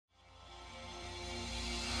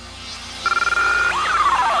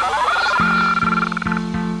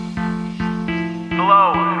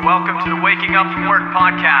Up From Work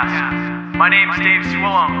podcast. My name's Dave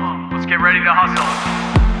Swillum. Let's get ready to hustle.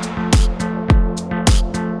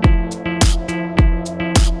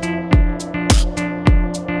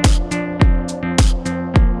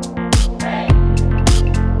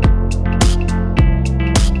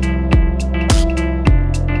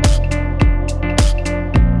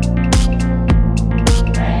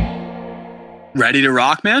 Ready to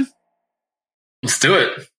rock, man? Let's do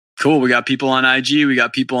it. Cool. We got people on IG. We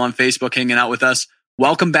got people on Facebook hanging out with us.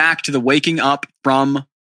 Welcome back to the Waking Up From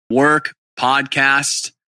Work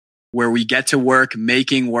podcast, where we get to work,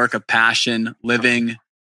 making work a passion, living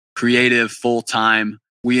creative full time.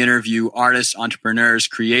 We interview artists, entrepreneurs,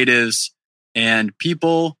 creatives, and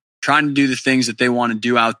people trying to do the things that they want to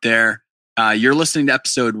do out there. You're listening to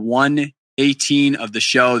episode 118 of the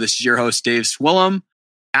show. This is your host, Dave Swillum.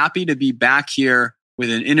 Happy to be back here with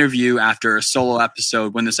an interview after a solo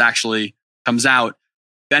episode when this actually comes out.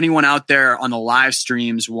 If anyone out there on the live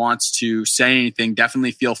streams wants to say anything,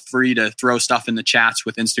 definitely feel free to throw stuff in the chats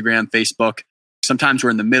with Instagram, Facebook. Sometimes we're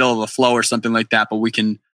in the middle of a flow or something like that, but we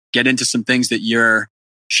can get into some things that you're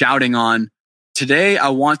shouting on. Today, I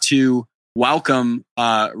want to welcome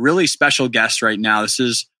a really special guest right now. This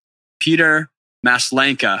is Peter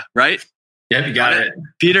Maslenka, right? Yep, you got it.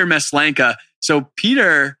 Peter Maslenka. So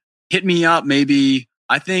Peter hit me up maybe,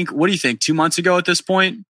 I think, what do you think, 2 months ago at this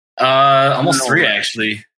point? Almost 3,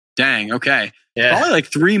 actually. Dang, okay. Yeah. Probably like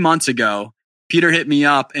 3 months ago, Peter hit me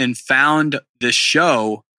up and found this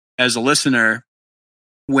show as a listener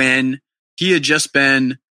when he had just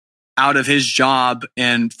been out of his job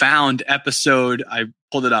and found episode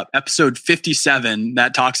 57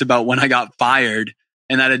 that talks about when I got fired.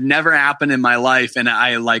 And that had never happened in my life. And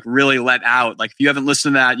I really let out. If you haven't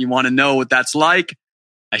listened to that, you want to know what that's like.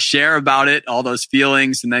 I share about it, all those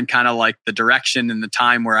feelings, and then kind of the direction and the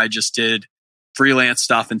time where I just did freelance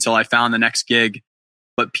stuff until I found the next gig.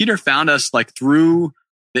 But Peter found us through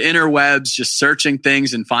the interwebs, just searching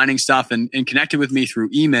things and finding stuff and connected with me through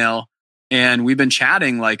email. And we've been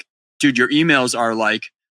chatting dude, your emails are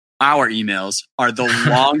our emails are the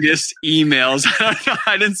longest emails.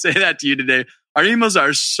 I didn't say that to you today. Our emails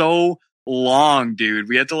are so long, dude.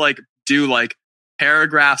 We had to do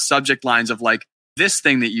paragraph subject lines of this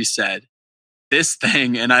thing that you said, this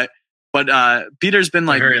thing. But Peter's been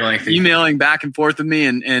emailing back and forth with me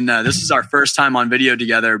and this is our first time on video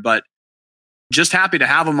together, but just happy to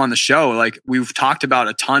have him on the show. We've talked about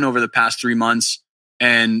a ton over the past 3 months.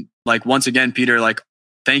 And once again, Peter,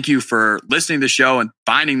 thank you for listening to the show and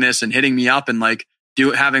finding this and hitting me up and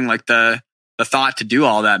having the thought to do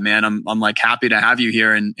all that, man. I'm happy to have you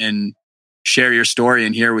here and share your story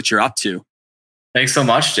and hear what you're up to. Thanks so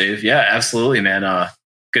much, Dave. Yeah, absolutely, man.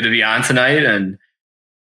 Good to be on tonight. And,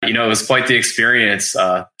 it was quite the experience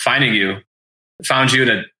finding you. I found you at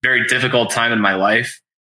a very difficult time in my life.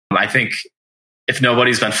 I think if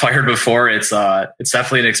nobody's been fired before, it's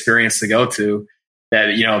definitely an experience to go to that,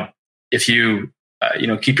 if you,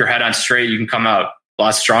 keep your head on straight, you can come out a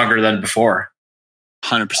lot stronger than before.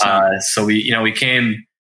 100%. So we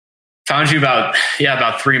found you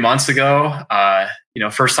about 3 months ago.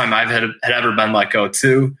 First time I've had ever been let go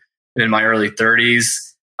too, in my early 30s.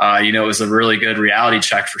 It was a really good reality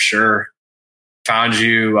check for sure. Found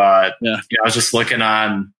you. I was just looking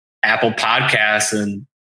on Apple Podcasts and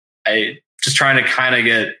I just trying to kind of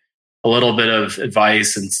get a little bit of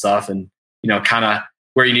advice and stuff, and kind of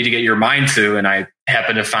where you need to get your mind to. And I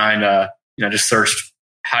happened to find just searched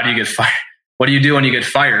how do you get fired. What do you do when you get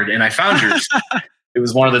fired? And I found yours. It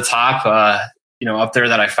was one of the top, up there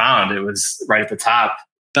that I found. It was right at the top.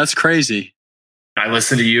 That's crazy. I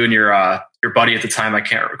listened to you and your buddy at the time. I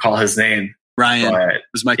can't recall his name. Ryan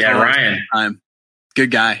was my co-host Ryan. At the time.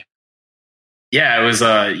 Good guy. Yeah, it was.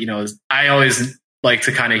 I always like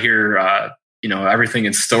to kind of hear, everything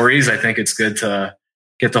in stories. I think it's good to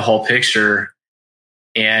get the whole picture.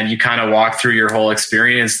 And you kind of walk through your whole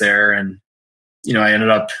experience there, and I ended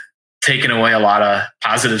up taking away a lot of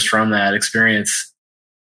positives from that experience.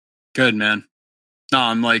 Good, man. No,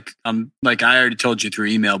 I'm I already told you through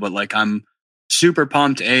email, but I'm super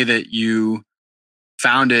pumped, that you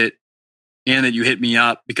found it and that you hit me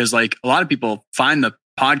up, because a lot of people find the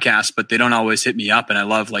podcast, but they don't always hit me up. And I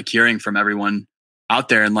love hearing from everyone out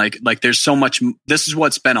there. And there's so much, this is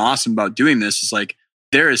what's been awesome about doing this is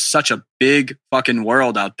there is such a big fucking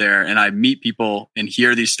world out there, and I meet people and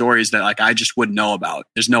hear these stories that I just wouldn't know about.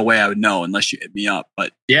 There's no way I would know unless you hit me up.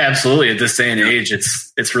 But yeah, absolutely. At this day and age,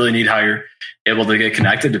 it's really neat how you're able to get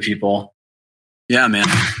connected to people. Yeah, man.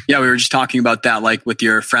 Yeah, we were just talking about that, with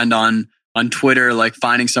your friend on Twitter,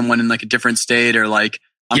 finding someone in a different state, or I'm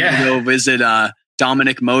gonna go visit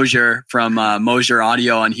Dominic Mosier from Mosier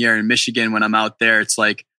Audio on here in Michigan when I'm out there. It's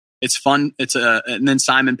like, it's fun. And then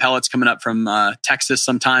Simon Pellet's coming up from Texas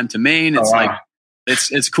sometime to Maine. It's like,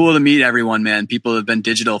 it's cool to meet everyone, man. People have been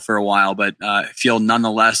digital for a while, but I feel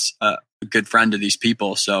nonetheless a good friend to these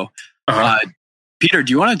people. So, Peter,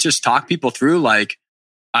 do you want to just talk people through do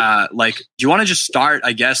you want to just start,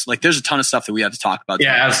 I guess, like there's a ton of stuff that we have to talk about.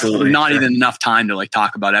 Yeah, absolutely. Not even enough time to like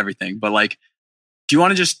talk about everything, but like, do you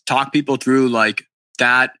want to just talk people through like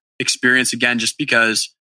that experience again, just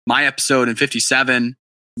because my episode in 57,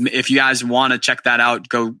 if you guys want to check that out,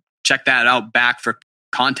 go check that out back for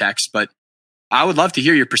context. But I would love to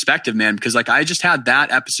hear your perspective, man, because like I just had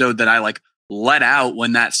that episode that I like let out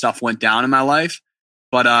when that stuff went down in my life.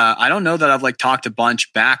 But I don't know that I've like talked a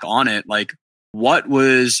bunch back on it. Like, what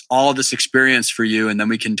was all this experience for you? And then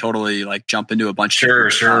we can totally like jump into a bunch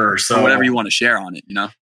of sure. So whatever you want to share on it, you know?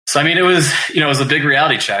 So, I mean, it was a big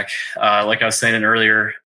reality check. Like I was saying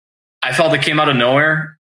earlier, I felt it came out of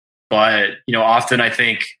nowhere, but, often I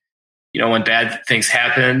think, when bad things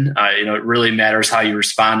happen, it really matters how you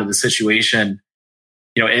respond to the situation.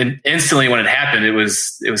 And instantly when it happened, it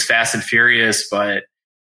was fast and furious, but,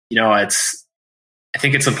 I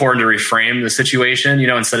think it's important to reframe the situation,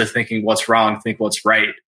 instead of thinking what's wrong, think what's right.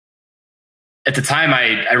 At the time,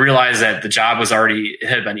 I realized that the job it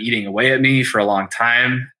had been eating away at me for a long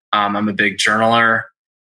time. I'm a big journaler,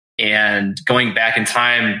 and going back in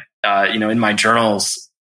time, in my journals,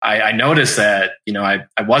 I noticed that, I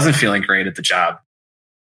wasn't feeling great at the job.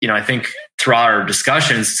 I think through our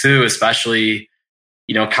discussions too, especially,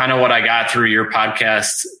 kind of what I got through your podcast,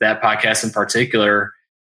 that podcast in particular,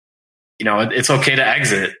 it's okay to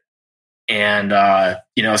exit. And,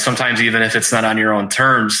 sometimes even if it's not on your own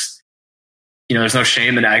terms, there's no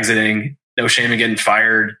shame in exiting, no shame in getting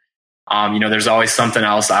fired. There's always something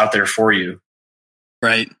else out there for you.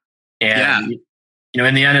 Right. And,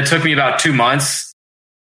 in the end, it took me about 2 months,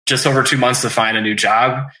 just over 2 months to find a new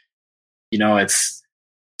job. It's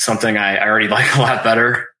something I already like a lot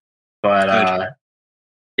better, but,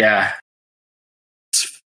 yeah.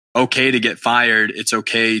 It's okay to get fired. It's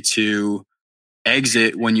okay to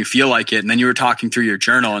exit when you feel like it. And then you were talking through your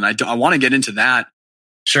journal, and I want to get into that.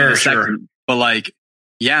 Sure. But like,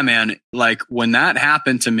 yeah, man, like when that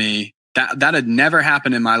happened to me, that had never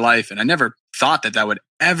happened in my life. And I never thought that would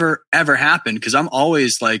ever happen. Cause I'm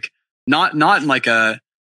always like, not in like a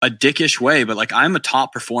dickish way, but like I'm a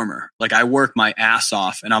top performer. Like I work my ass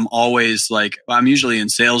off, and I'm always like, I'm usually in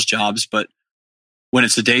sales jobs, but when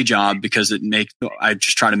it's a day job, because I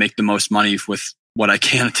just try to make the most money with what I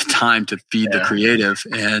can at the time to feed the creative.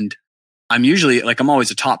 And I'm usually like, I'm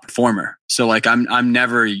always a top performer. So like, I'm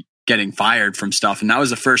never getting fired from stuff. And that was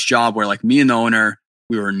the first job where like me and the owner,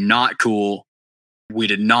 we were not cool. We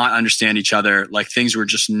did not understand each other. Like things were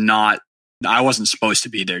just I wasn't supposed to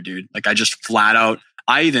be there, dude. Like I just flat out,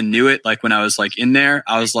 I even knew it. Like when I was like in there,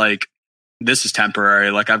 I was like, this is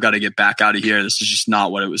temporary. Like I've got to get back out of here. This is just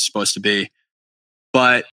not what it was supposed to be.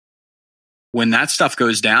 But when that stuff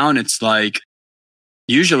goes down, it's like,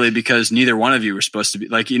 usually because neither one of you were supposed to be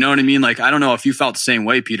like, you know what I mean? Like, I don't know if you felt the same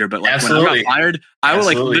way, Peter, but like when I got fired, I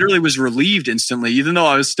like literally was relieved instantly, even though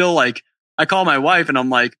I was still like, I call my wife and I'm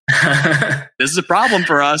like, this is a problem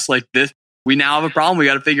for us. Like this, we now have a problem we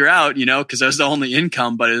got to figure out, cause that was the only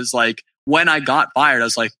income. But it was like, when I got fired, I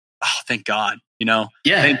was like, oh, thank God, Yeah.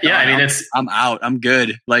 God, I mean, I'm out. I'm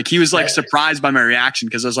good. Like he was like surprised by my reaction.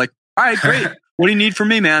 Cause I was like, all right, great. What do you need from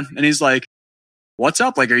me, man? And he's like, what's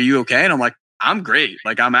up? Like, are you okay? And I'm like, I'm great.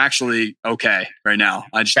 Like, I'm actually okay right now.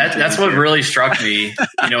 That's what really struck me,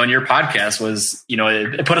 in your podcast was,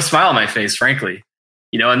 it put a smile on my face, frankly,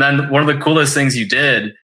 and then one of the coolest things you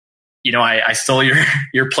did, I stole your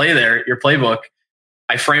playbook.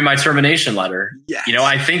 I framed my termination letter. Yes.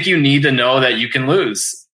 I think you need to know that you can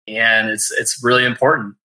lose, and it's really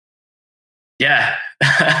important. Yeah.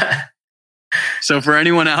 So for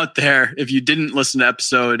anyone out there, if you didn't listen to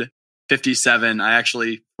episode 57, I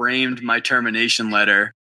actually framed my termination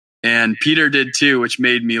letter, and Peter did too, which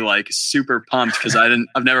made me like super pumped because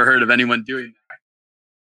I've never heard of anyone doing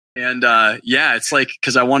that. And it's like,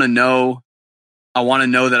 because I want to know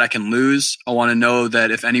that I can lose. I want to know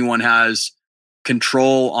that if anyone has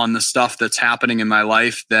control on the stuff that's happening in my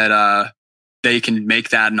life, that they can make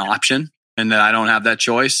that an option, and that I don't have that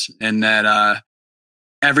choice, and that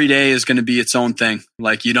every day is going to be its own thing.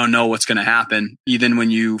 Like you don't know what's going to happen. Even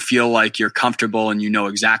when you feel like you're comfortable and you know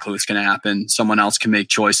exactly what's going to happen, someone else can make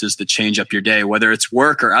choices that change up your day, whether it's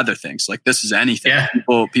work or other things. Like this is anything. Yeah.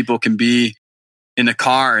 People can be in a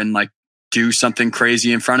car and like do something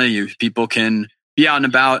crazy in front of you. People can be out and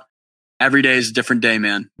about every day is a different day,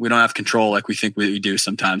 man. We don't have control like we think we do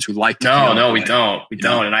sometimes. We like to we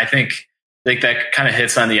don't. And I think that kind of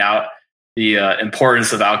hits on the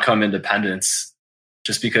importance of outcome independence,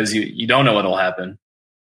 just because you don't know what'll happen.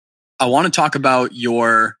 I want to talk about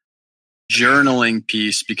your journaling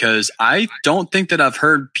piece, because I don't think that I've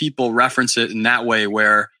heard people reference it in that way,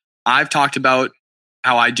 where I've talked about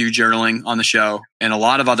how I do journaling on the show, and a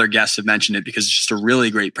lot of other guests have mentioned it because it's just a really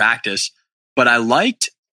great practice. But I liked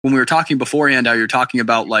when we were talking beforehand how you're talking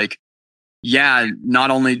about like, yeah, not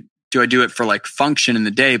only do I do it for like function in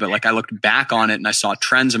the day, but like I looked back on it and I saw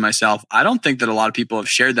trends in myself. I don't think that a lot of people have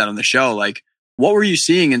shared that on the show. Like, what were you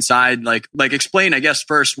seeing inside? Like explain, I guess,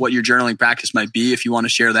 first what your journaling practice might be, if you want to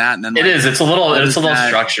share that. And then it's a little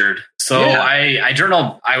structured. So yeah. I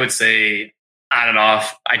journal, I would say, on and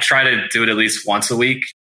off. I try to do it at least once a week,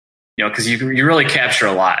 because you really capture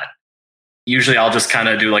a lot. Usually I'll just kind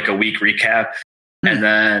of do like a week recap. And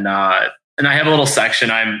then, and I have a little section.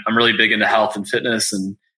 I'm really big into health and fitness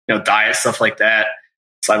and, diet, stuff like that.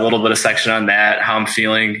 So I have a little bit of section on that, how I'm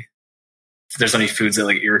feeling, if there's any foods that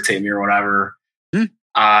like irritate me or whatever.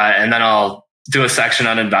 And then I'll do a section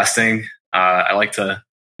on investing. I like to,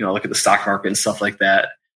 look at the stock market and stuff like that,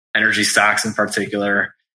 energy stocks in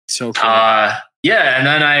particular. So cool. And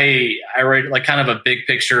then I write like kind of a big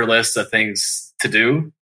picture list of things to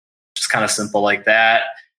do, just kind of simple like that.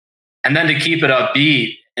 And then to keep it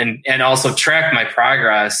upbeat and also track my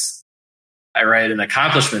progress, I write an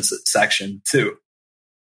accomplishments section too.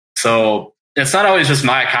 So it's not always just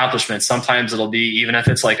my accomplishments. Sometimes it'll be, even if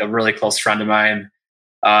it's like a really close friend of mine,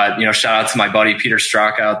 shout out to my buddy Peter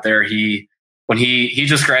Strzok out there. When he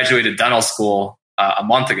just graduated dental school a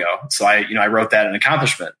month ago. So I wrote that an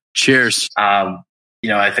accomplishment. Cheers.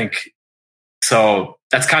 I think so.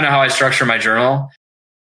 That's kind of how I structure my journal.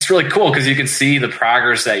 It's really cool because you can see the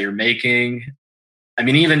progress that you're making. I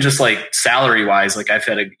mean, even just like salary wise, like I've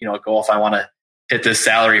had a goal, if I want to hit this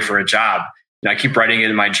salary for a job, I keep writing it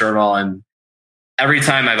in my journal, and every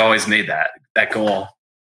time I've always made that goal.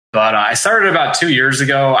 But I started about 2 years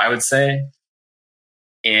ago, I would say.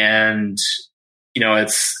 And,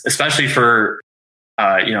 it's especially for,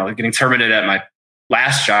 getting terminated at my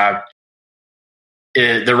last job,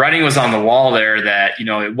 the writing was on the wall there that,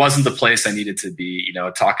 it wasn't the place I needed to be,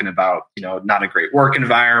 talking about, not a great work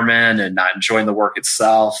environment and not enjoying the work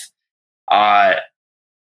itself. And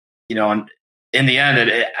in the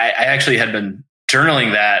end, I actually had been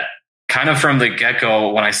journaling that kind of from the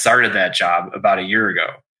get-go when I started that job about a year ago.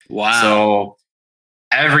 Wow. So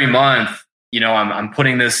every month, I'm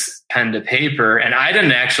putting this pen to paper, and I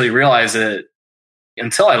didn't actually realize it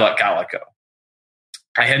until I got let go.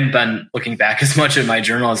 I hadn't been looking back as much at my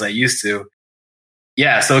journal as I used to.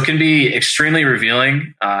 Yeah, so it can be extremely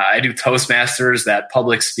revealing. I do Toastmasters, that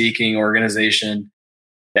public speaking organization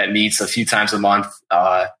that meets a few times a month.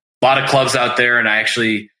 A lot of clubs out there,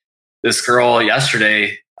 and this girl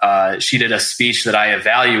yesterday, she did a speech that I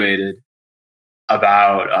evaluated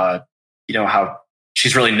about, how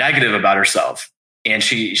she's really negative about herself. And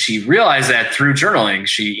she realized that through journaling.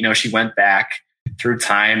 She went back through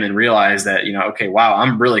time and realized that, okay, wow,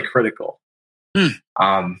 I'm really critical.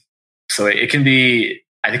 So it can be,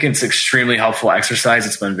 I think it's extremely helpful exercise.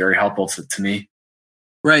 It's been very helpful to me.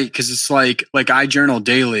 Right. Because it's like I journal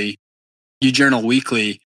daily, you journal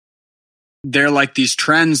weekly. They're like these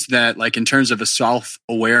trends that, like, in terms of a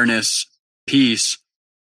self-awareness piece,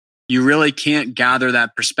 you really can't gather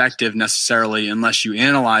that perspective necessarily unless you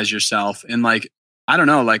analyze yourself. And I don't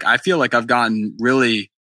know, I feel like I've gotten really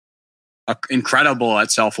incredible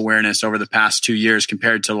at self-awareness over the past 2 years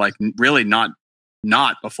compared to really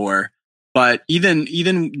not before. But even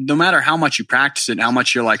no matter how much you practice it, how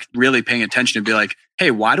much you're really paying attention to be like, hey,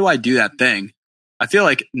 why do I do that thing? I feel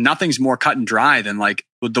like nothing's more cut and dry than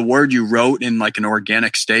with the word you wrote in an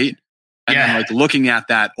organic state. And then looking at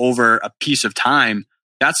that over a piece of time,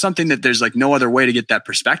 that's something that there's no other way to get that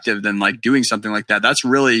perspective than doing something like that. That's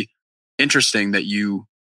really interesting that you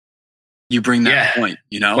bring that point,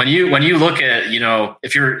 When you look at,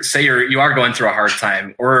 if you are going through a hard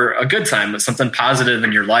time or a good time, but something positive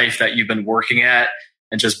in your life that you've been working at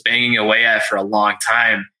and just banging away at for a long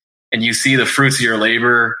time, and you see the fruits of your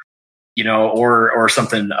labor, or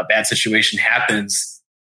something, a bad situation happens,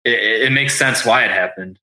 it makes sense why it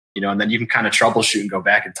happened, and then you can kind of troubleshoot and go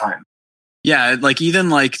back in time. Yeah.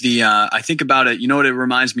 I think about it, what it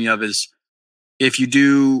reminds me of is if you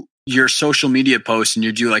do your social media posts and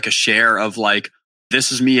you do a share of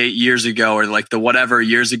this is me 8 years ago, or the whatever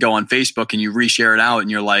years ago on Facebook, and you reshare it out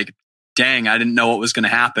and you're like, dang, I didn't know what was going to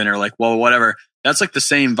happen, or well, whatever. That's like the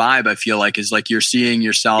same vibe, I feel like, is like you're seeing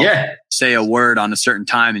yourself say a word on a certain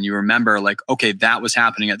time and you remember like, okay, that was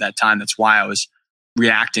happening at that time. That's why I was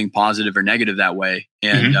reacting positive or negative that way.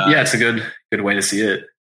 And it's a good way to see it.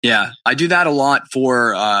 Yeah. I do that a lot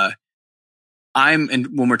for, and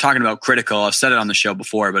when we're talking about critical, I've said it on the show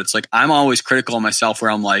before, but it's like, I'm always critical of myself where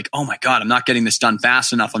I'm like, oh my God, I'm not getting this done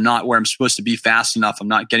fast enough. I'm not where I'm supposed to be fast enough. I'm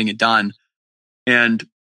not getting it done. And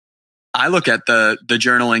I look at the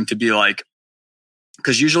journaling to be like,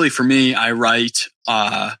 because usually for me, I write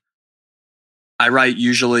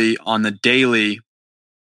usually on the daily.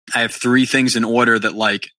 I have 3 things in order that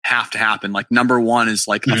like have to happen. Like number 1 is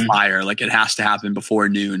like a fire. Like it has to happen before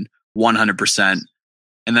noon, 100%.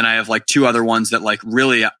 And then I have like 2 other ones that like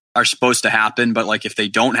really are supposed to happen. But like if they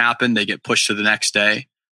don't happen, they get pushed to the next day.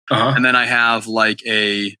 And then I have like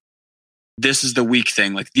this is the week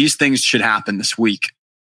thing. Like these things should happen this week.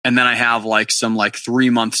 And then I have like some like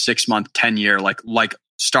 3-month, 6-month, 10-year, like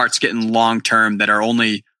starts getting long-term that are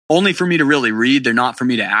only for me to really read. They're not for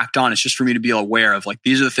me to act on. It's just for me to be aware of like,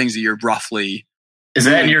 these are the things that you're roughly. Is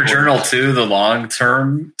that in your journal too, the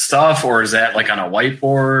long-term stuff, or is that like on a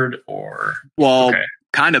whiteboard or? Well,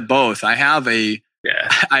 kind of both. I have I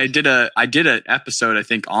did an episode, I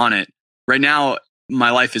think, on it. Right now, my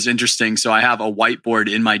life is interesting. So I have a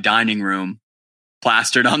whiteboard in my dining room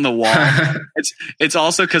plastered on the wall. It's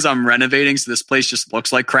also because I'm renovating, so this place just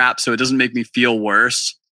looks like crap. So it doesn't make me feel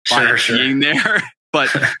worse by being there.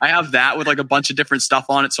 But I have that with like a bunch of different stuff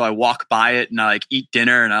on it. So I walk by it and I like eat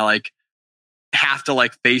dinner and I like have to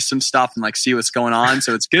like face some stuff and like see what's going on.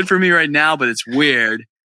 So it's good for me right now, but it's weird.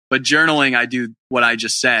 But journaling, I do what I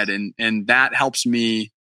just said, and that helps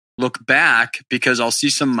me look back because I'll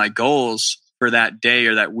see some of my goals for that day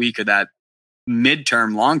or that week or that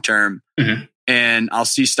midterm, long term. And I'll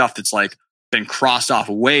see stuff that's like been crossed off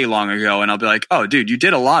way long ago. And I'll be like, oh, dude, you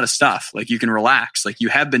did a lot of stuff. Like you can relax. Like you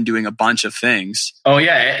have been doing a bunch of things. Oh,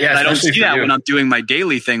 yeah. Yeah. I don't see that when I'm doing my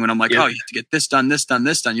daily thing, when I'm like, oh, you have to get this done, this done,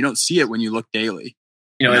 this done. You don't see it when you look daily.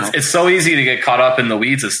 It's so easy to get caught up in the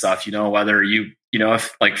weeds of stuff, whether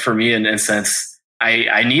if like for me, in a sense,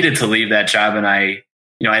 I needed to leave that job and I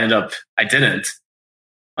didn't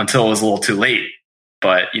until it was a little too late.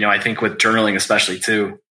 But, I think with journaling, especially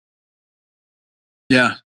too.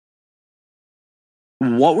 Yeah.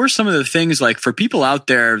 What were some of the things like for people out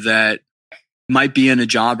there that might be in a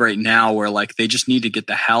job right now where like they just need to get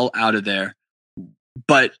the hell out of there,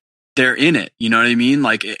 but they're in it? You know what I mean?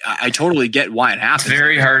 Like I totally get why it happens. It's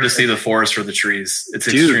very hard to see the forest for the trees. It's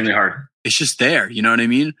extremely hard. It's just there. You know what I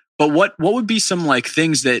mean? But what would be some like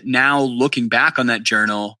things that now looking back on that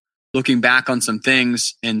journal, looking back on some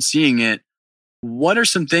things and seeing it, what are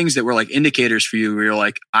some things that were like indicators for you where you're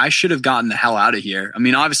like, I should have gotten the hell out of here? I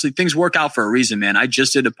mean, obviously things work out for a reason, man. I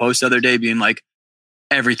just did a post the other day being like,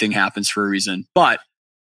 everything happens for a reason. But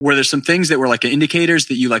were there some things that were like indicators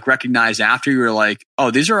that you like recognized after you were like, oh,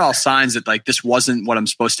 these are all signs that like this wasn't what I'm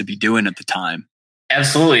supposed to be doing at the time?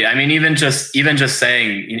 Absolutely. I mean, even just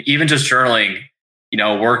saying, even just journaling,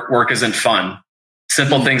 work isn't fun.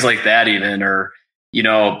 Simple things like that even, or,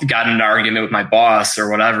 got in an argument with my boss or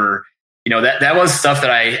whatever. That was stuff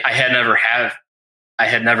that I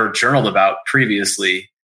had never journaled about previously.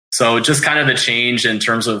 So just kind of the change in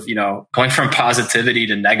terms of, going from positivity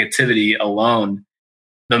to negativity alone,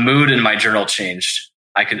 the mood in my journal changed.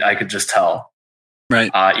 I could just tell.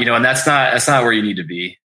 Right. And that's not where you need to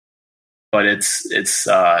be, but it's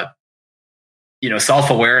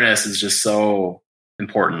self-awareness is just so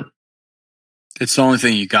important. It's the only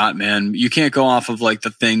thing you got, man. You can't go off of like the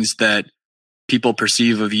things that people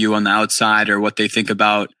perceive of you on the outside or what they think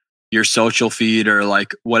about your social feed or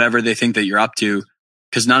like whatever they think that you're up to,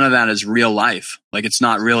 because none of that is real life. Like it's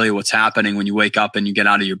not really what's happening when you wake up and you get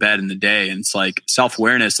out of your bed in the day. And it's like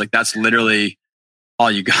self-awareness, like that's literally all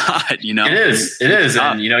you got, It is.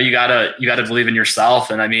 And you gotta believe in yourself.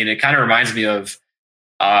 And I mean, it kind of reminds me of,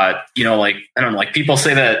 like, I don't know, like people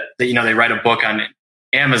say that they write a book on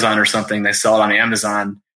Amazon or something, they sell it on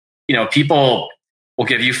Amazon. People will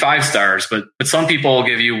give you 5 stars, but some people will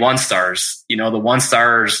give you 1 stars. The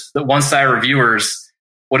 1-star reviewers,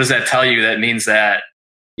 what does that tell you? That means that,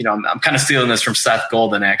 I'm kind of stealing this from Seth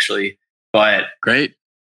Golden actually, but great.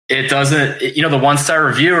 It doesn't, the 1-star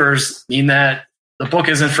reviewers mean that the book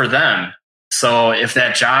isn't for them. So if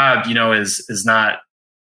that job, is not,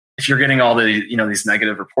 if you're getting all the, these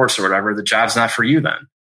negative reports or whatever, the job's not for you then.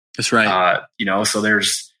 That's right. So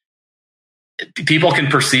people can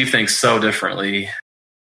perceive things so differently.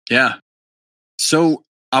 Yeah. So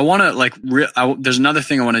I want to there's another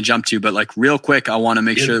thing I want to jump to, but like real quick, I want to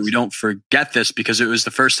make sure that we don't forget this because it was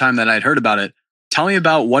the first time that I'd heard about it. Tell me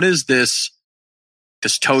about what is this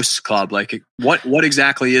this Toast Club? Like what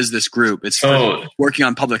exactly is this group? It's working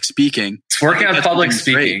on public speaking. It's working on public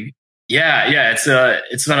speaking. Great. Yeah.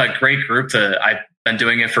 It's been a great group. I've been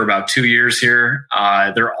doing it for about 2 years here.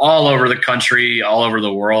 They're all over the country, all over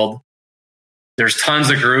the world. There's tons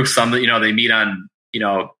of groups. Some, they meet on,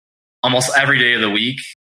 almost every day of the week.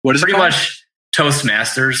 What is pretty it called? Much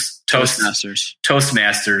Toastmasters.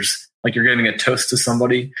 Toastmasters. Like you're giving a toast to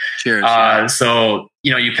somebody. Cheers. So,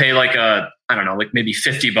 you pay like maybe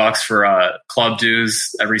 $50 for club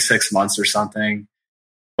dues every 6 months or something.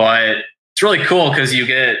 But it's really cool because you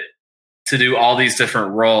get to do all these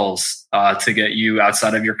different roles to get you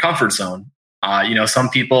outside of your comfort zone. Some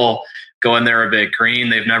people go in there a bit green.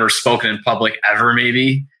 They've never spoken in public ever,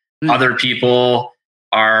 maybe. Other people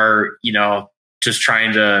are, just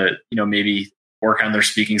trying to, maybe work on their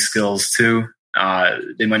speaking skills too.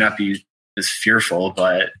 They might not be as fearful,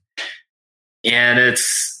 and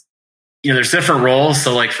it's, there's different roles.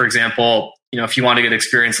 So like, for example, if you want to get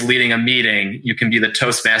experience leading a meeting, you can be the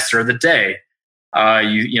Toastmaster of the day.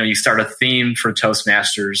 You start a theme for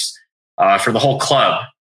Toastmasters for the whole club.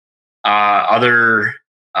 Other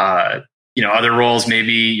roles,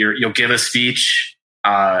 maybe you'll give a speech.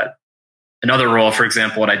 Another role, for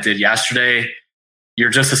example, what I did yesterday, you're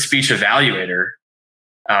just a speech evaluator.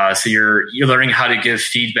 So you're learning how to give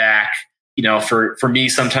feedback. For me,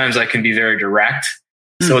 sometimes I can be very direct.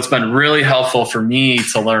 So it's been really helpful for me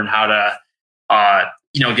to learn how to,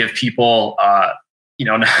 give people,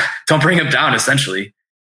 don't bring them down, essentially.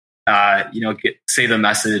 Say the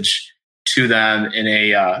message to them in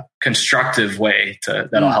a constructive way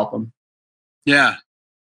that'll help them. Yeah.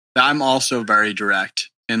 I'm also very direct,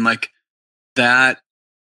 and like that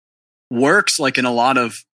works like in a lot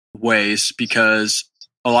of ways because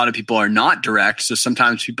a lot of people are not direct. So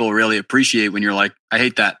sometimes people really appreciate when you're like, I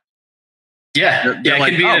hate that. Yeah. They're it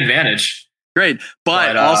like, can be an advantage. Great.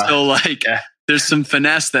 But also there's some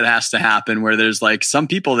finesse that has to happen where there's like some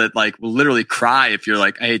people that like will literally cry if you're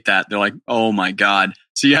like, I hate that. They're like, oh my God.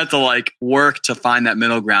 So you have to like work to find that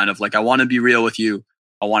middle ground of like, I want to be real with you.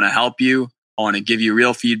 I want to help you. I want to give you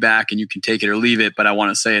real feedback and you can take it or leave it. But I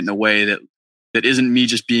want to say it in a way that isn't me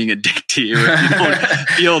just being a dick to you if you don't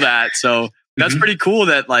feel that. So that's pretty cool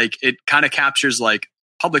that like it kind of captures like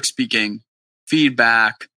public speaking,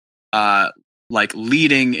 feedback, like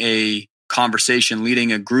leading a conversation,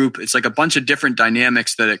 leading a group. It's like a bunch of different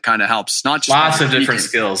dynamics that it kind of helps. Not just lots of different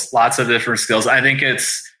skills. I think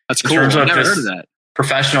that's cool. I've never heard of that.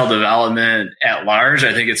 Professional development at large.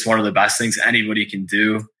 I think it's one of the best things anybody can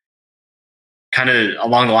do. Kind of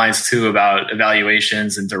along the lines too about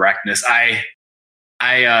evaluations and directness. I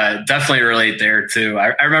definitely relate there too.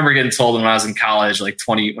 I remember getting told when I was in college,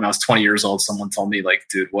 when I was 20 years old, someone told me like,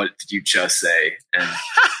 dude, what did you just say? And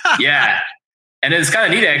yeah. And it's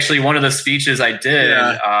kind of neat, actually. One of the speeches I did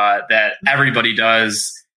that everybody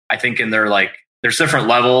does, I think there's different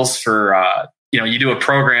levels for, you do a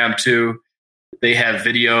program too. They have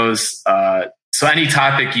videos. So any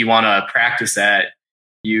topic you want to practice at,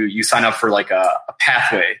 you sign up for like a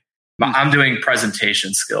pathway. I'm doing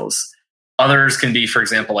presentation skills. Others can be, for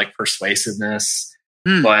example, like persuasiveness.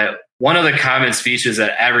 But one of the common speeches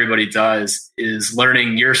that everybody does is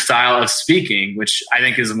learning your style of speaking, which I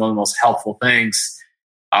think is one of the most helpful things.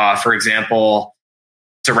 For example,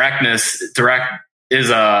 directness. Direct is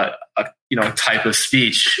a type of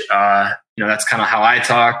speech. That's kind of how I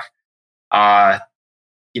talk. So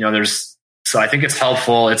I think it's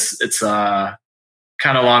helpful. It's kind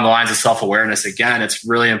of along the lines of self-awareness. Again, it's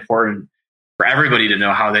really important for everybody to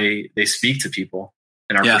know how they speak to people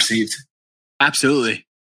and are perceived. Absolutely.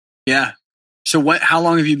 Yeah. So how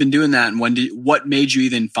long have you been doing that? And what made you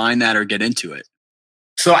even find that or get into it?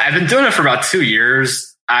 So I've been doing it for about 2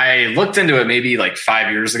 years. I looked into it maybe like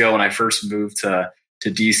 5 years ago when I first moved to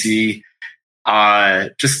DC,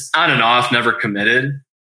 just on and off, never committed.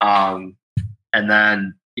 And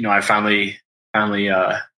then, I finally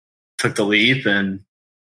took the leap and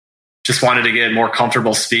just wanted to get more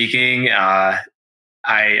comfortable speaking. I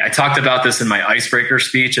talked about this in my icebreaker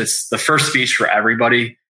speech. It's the first speech for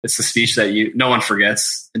everybody. It's the speech that no one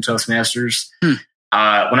forgets in Toastmasters. When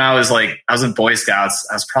I was in Boy Scouts,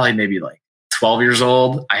 I was probably maybe like 12 years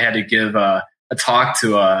old. I had to give a talk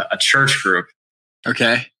to a church group.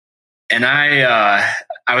 Okay. And I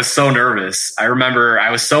was so nervous. I remember I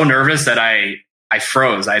was so nervous that I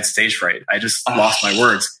froze. I had stage fright. I just lost my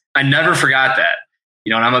words. I never forgot that.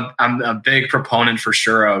 And I'm a big proponent for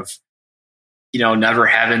sure of, never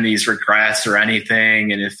having these regrets or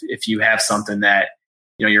anything. And if you have something that,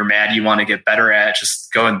 you're mad, you want to get better at,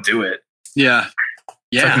 just go and do it. Yeah.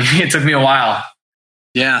 Yeah. It took me a while.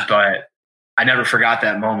 Yeah. But I never forgot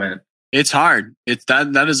that moment. It's hard. It's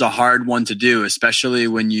that is a hard one to do, especially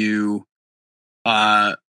when you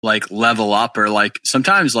like level up, or like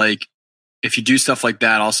sometimes like if you do stuff like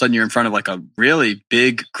that, all of a sudden you're in front of like a really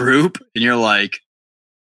big group and you're like,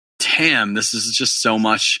 damn, this is just so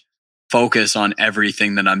much focus on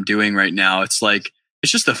everything that I'm doing right now. It's like,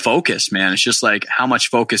 it's just the focus, man. It's just like, how much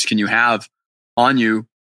focus can you have on you?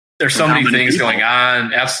 There's so many things going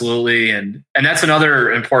on. Absolutely. And that's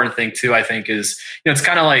another important thing too, I think, is, it's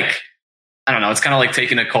kind of like, I don't know, it's kind of like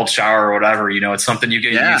taking a cold shower or whatever, it's something you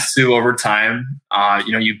get used to over time.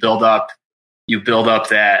 You build up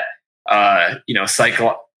that,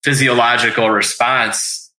 physiological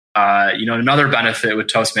response. Another benefit with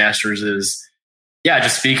Toastmasters is,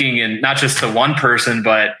 just speaking, and not just to one person,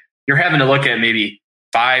 but you're having to look at maybe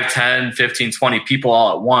 5, 10, 15, 20 people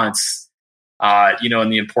all at once,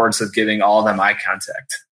 and the importance of giving all of them eye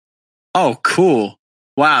contact. Oh, cool.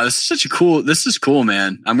 Wow. This is cool,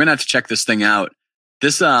 man. I'm going to have to check this thing out.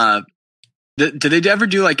 This, do they ever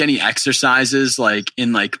do like any exercises like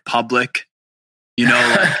in like public,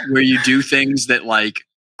 like where you do things that like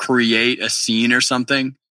create a scene or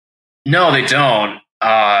something? No, they don't.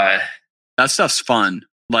 That stuff's fun.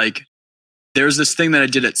 Like there's this thing that I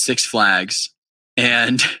did at Six Flags,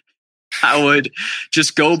 and I would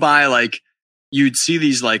just go by, like you'd see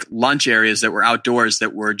these like lunch areas that were outdoors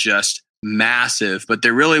that were just massive, but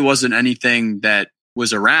there really wasn't anything that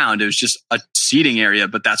was around. It was just a seating area,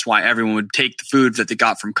 but that's why everyone would take the food that they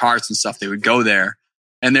got from carts and stuff. They would go there.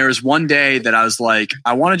 And there was one day that I was like,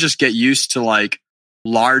 I want to just get used to like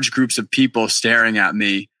large groups of people staring at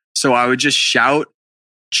me. So I would just shout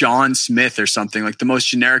John Smith or something, like the most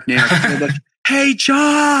generic name. Like, hey,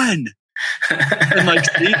 John. and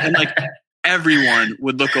like everyone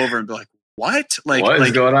would look over and be like, what? Like, what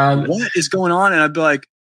is going on? What is going on? And I'd be like,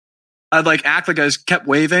 I'd like act like I just kept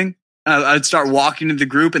waving. I'd start walking into the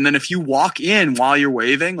group. And then if you walk in while you're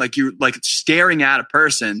waving, like you're like staring at a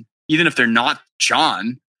person, even if they're not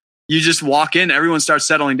John, you just walk in, everyone starts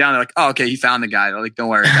settling down. They're like, oh, okay, he found the guy. They're like, don't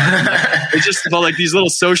worry about it. Like, it's just like these little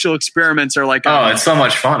social experiments are like, it's so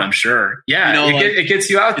much fun, I'm sure. Yeah, it gets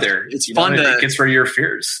you out there. It's fun. It gets rid of your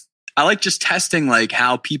fears. I like just testing like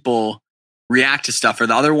how people react to stuff. Or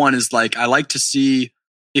the other one is like, I like to see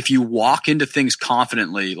if you walk into things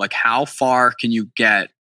confidently, like how far can you get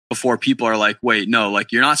before people are like, wait, no,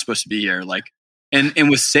 like you're not supposed to be here. Like, and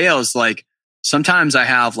with sales, like sometimes I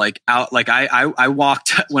have like out, like I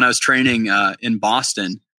walked when I was training in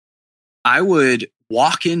Boston, I would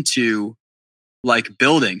walk into like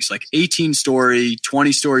buildings, like 18-story,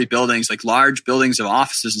 20-story buildings, like large buildings of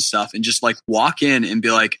offices and stuff, and just like walk in and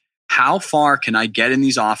be like, how far can I get in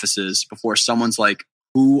these offices before someone's like,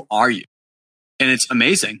 who are you? And it's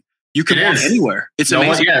amazing. You can walk anywhere. It's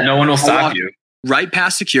amazing. No one will stop you. Right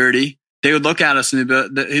past security. They would look at us and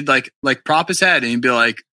he'd like prop his head and he'd be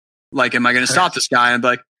like, am I going to stop this guy? And I'd be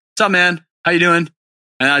like, what's up, man? How you doing?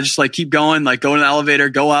 And I just like keep going, like go in the elevator,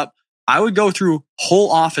 go up. I would go through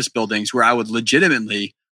whole office buildings where I would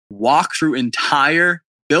legitimately walk through entire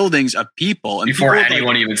buildings of people. And before people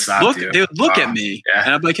anyone even stopped you. They would look at me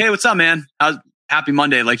and I'd be like, hey, what's up, man? Happy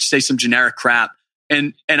Monday. Like say some generic crap.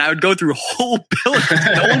 And I would go through whole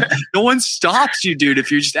buildings. No one stops you, dude. If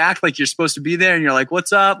you just act like you're supposed to be there and you're like,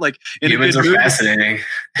 what's up? Like humans are fascinating.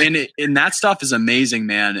 And that stuff is amazing,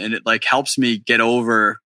 man. And it like helps me get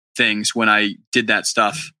over things when I did that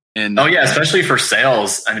stuff. And especially for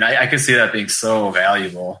sales. I mean, I could see that being so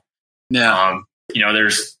valuable. Yeah.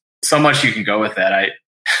 There's so much you can go with that. It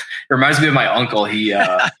reminds me of my uncle. He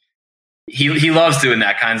loves doing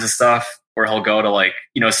that kinds of stuff where he'll go to like,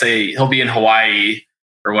 say he'll be in Hawaii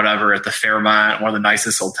or whatever at the Fairmont, one of the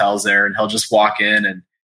nicest hotels there. And he'll just walk in and,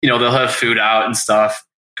 they'll have food out and stuff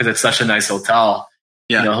because it's such a nice hotel.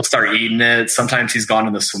 Yeah. He'll start eating it. Sometimes he's gone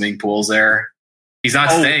to the swimming pools there. He's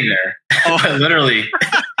not staying there. Literally.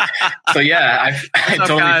 So yeah, I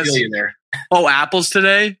totally feel you there. Oh, apples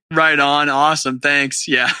today? Right on. Awesome. Thanks.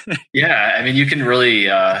 Yeah. Yeah. I mean, you can really,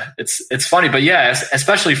 it's funny, but yeah,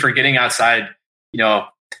 especially for getting outside,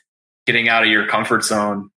 getting out of your comfort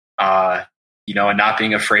zone, and not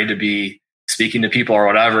being afraid to be speaking to people or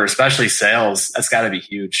whatever, especially sales, that's gotta be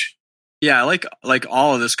huge. Yeah. Like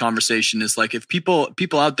all of this conversation is like, if people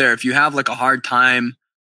out there, if you have like a hard time,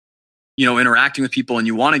 interacting with people and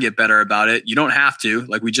you want to get better about it, you don't have to.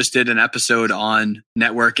 Like we just did an episode on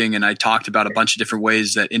networking and I talked about a bunch of different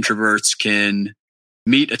ways that introverts can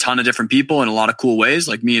meet a ton of different people in a lot of cool ways.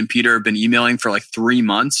 Like me and Peter have been emailing for like 3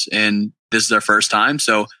 months and this is our first time.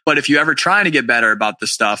 So, but if you ever trying to get better about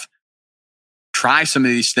this stuff, try some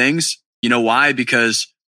of these things. You know why?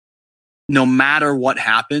 Because no matter what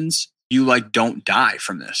happens, you like don't die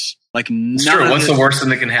from this. Like sure. What's the worst thing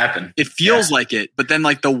that can happen? It feels like it, but then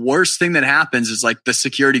like the worst thing that happens is like the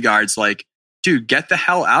security guard's like, dude, get the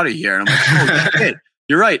hell out of here. And I'm like, oh shit,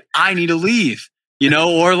 you're right. I need to leave,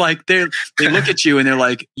 or like they look at you and they're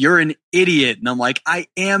like, you're an idiot. And I'm like, I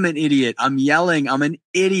am an idiot. I'm yelling. I'm an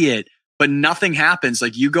idiot, but nothing happens.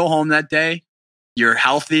 Like you go home that day, you're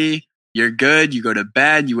healthy, you're good. You go to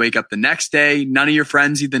bed, you wake up the next day. None of your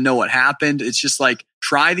friends even know what happened. It's just like,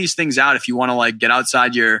 try these things out. If you want to like get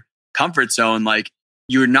outside your comfort zone, like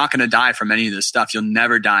you're not going to die from any of this stuff. You'll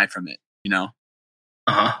never die from it,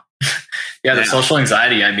 Yeah, the social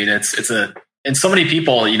anxiety. I mean, and so many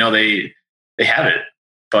people, they have it,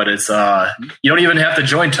 but it's you don't even have to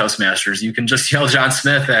join Toastmasters. You can just yell John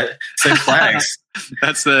Smith at Six Flags.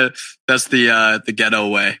 that's the ghetto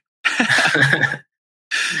way.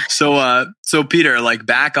 So Peter, like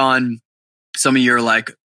back on some of your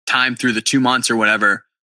like time through the 2 months or whatever,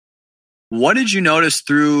 what did you notice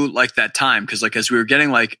through like that time? Cause like, as we were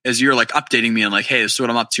getting like, as you're like updating me and like, hey, this is what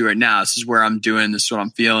I'm up to right now. This is where I'm doing. This is what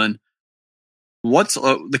I'm feeling.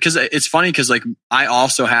 Because it's funny. Cause like I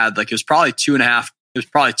also had like, it was probably 2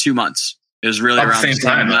 months. It was really around the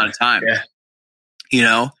same amount of time,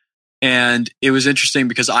 and it was interesting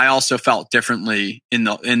because I also felt differently in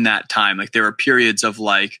that time. Like there were periods of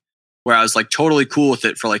like, where I was like totally cool with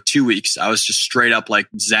it for like 2 weeks. I was just straight up like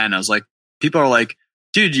Zen. I was like, people are like,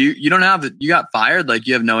 dude, you don't have it. You got fired. Like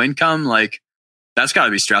you have no income. Like that's gotta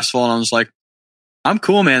be stressful. And I was like, I'm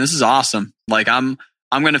cool, man. This is awesome. Like I'm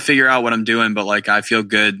going to figure out what I'm doing, but like, I feel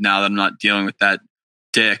good now that I'm not dealing with that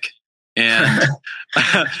dick. And,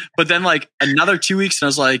 but then like another 2 weeks and I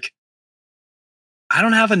was like, I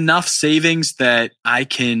don't have enough savings that I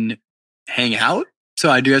can hang out. So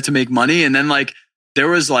I do have to make money. And then like, there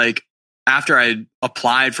was like, after I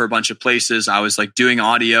applied for a bunch of places, I was like doing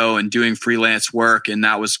audio and doing freelance work. And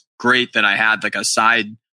that was great that I had like a side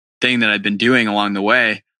thing that I'd been doing along the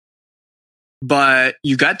way. But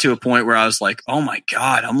you got to a point where I was like, oh my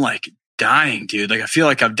God, I'm like dying, dude. Like I feel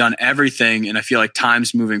like I've done everything and I feel like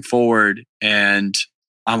time's moving forward and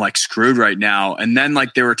I'm like screwed right now. And then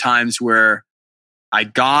like there were times where I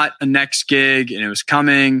got a next gig and it was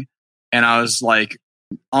coming and I was like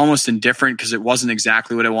almost indifferent because it wasn't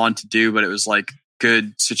exactly what I wanted to do, but it was like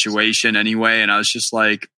good situation anyway. And I was just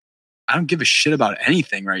like, I don't give a shit about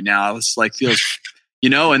anything right now. I was like, feels,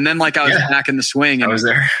 and then like I was back in the swing and I was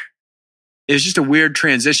there. It was just a weird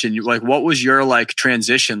transition. Like, what was your like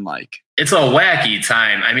transition like? It's a wacky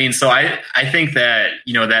time. I mean, so I think that,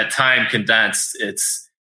 that time condensed,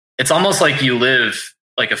 it's almost like you live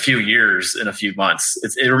like a few years in a few months.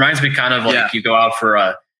 It reminds me kind of like you go out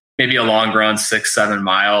for maybe a long run, 6-7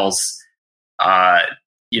 miles,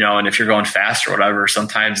 and if you're going fast or whatever,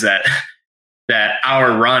 sometimes that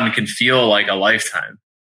hour run can feel like a lifetime.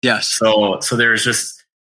 Yes. So there's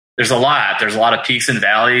a lot of peaks and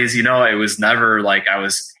valleys. It was never like I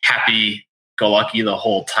was happy go lucky the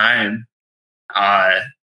whole time. That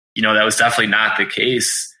was definitely not the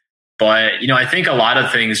case. But, I think a lot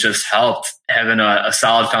of things just helped having a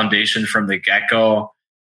solid foundation from the get-go.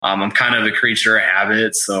 I'm kind of a creature of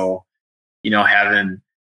habit. So, having,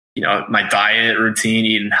 my diet routine,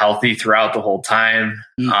 eating healthy throughout the whole time.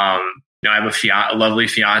 I have a lovely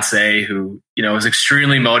fiance who, was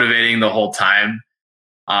extremely motivating the whole time.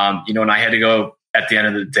 And I had to go at the end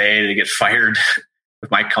of the day to get fired with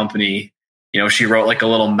my company. She wrote like a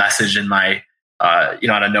little message in my, on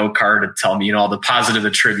a note card to tell me, all the positive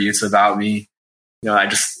attributes about me. I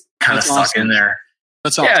just kind of stuck in there.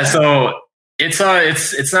 That's awesome. Yeah. So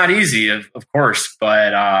it's not easy, of course,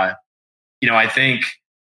 but, I think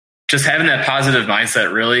just having that positive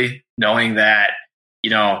mindset, really knowing that,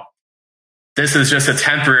 this is just a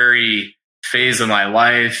temporary phase of my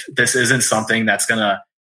life. This isn't something that's going to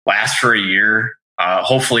last for a year.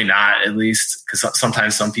 Hopefully not, at least, because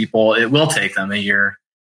sometimes some people, it will take them a year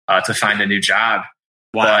to find a new job.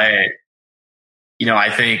 Wow. But, I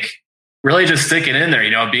think really just sticking in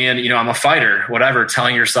there, being, I'm a fighter, whatever,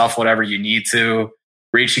 telling yourself whatever you need to,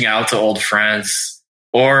 reaching out to old friends,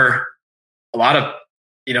 or a lot of,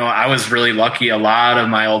 I was really lucky. A lot of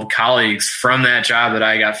my old colleagues from that job that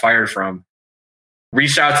I got fired from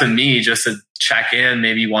reached out to me just to check in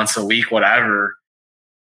maybe once a week, whatever,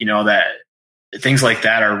 that things like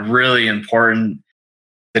that are really important.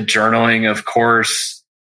 The journaling, of course,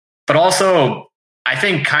 but also I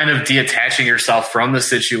think kind of detaching yourself from the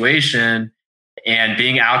situation and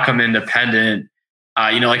being outcome independent.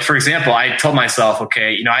 Like for example, I told myself,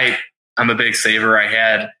 okay, I'm a big saver. I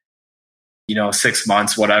had, 6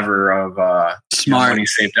 months, whatever of money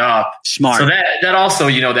saved up. Smart. So that also,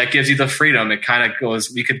 that gives you the freedom. It kind of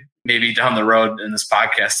goes, we could maybe down the road in this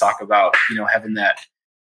podcast talk about, having that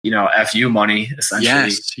FU money,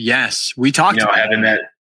 essentially. Yes. We talked about having that.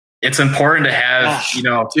 It's important to have,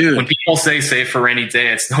 dude. When people say save for rainy day,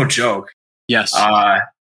 it's no joke. Yes. I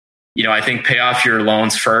think pay off your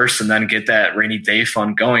loans first and then get that rainy day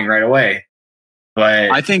fund going right away.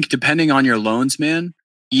 But I think depending on your loans, man,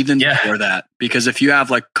 even before that, because if you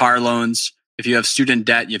have like car loans, if you have student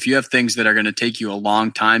debt, if you have things that are going to take you a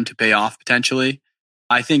long time to pay off potentially,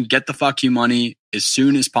 I think get the fuck you money as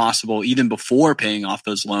soon as possible, even before paying off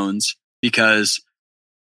those loans, because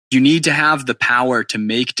you need to have the power to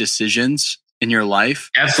make decisions in your life.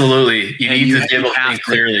 Absolutely. You need to be able to think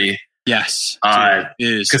clearly. Yes. It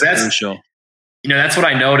is crucial. That's what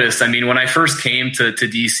I noticed. I mean, when I first came to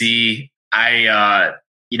DC, I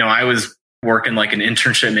was working like an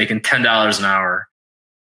internship, making $10 an hour.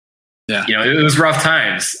 Yeah. It was rough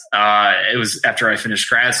times. It was after I finished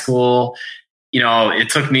grad school. It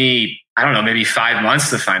took me, I don't know, maybe 5 months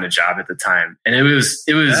to find a job at the time. And it was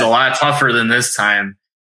a lot tougher than this time,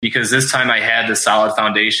 because this time I had the solid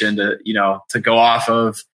foundation to go off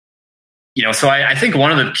of, so I think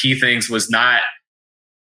one of the key things was not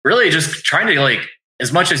really just trying to, like,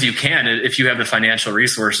 as much as you can, if you have the financial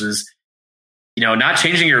resources, not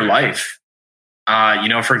changing your life.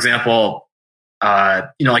 For example,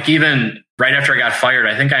 like even right after I got fired,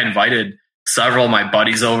 I think I invited several of my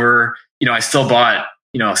buddies over. I still bought,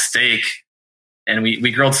 a steak, and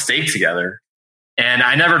we grilled steak together. And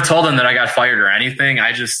I never told them that I got fired or anything.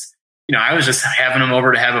 I just, I was just having them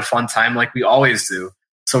over to have a fun time like we always do.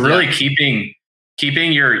 So really keeping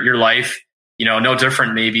your life, no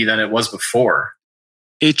different maybe than it was before.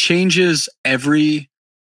 It changes every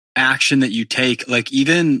action that you take. Like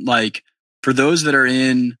even like for those that are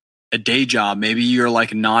in a day job, maybe you're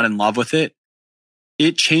like not in love with it.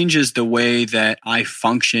 It changes the way that I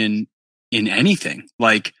function in anything.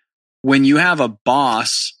 Like when you have a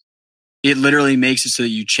boss, it literally makes it so that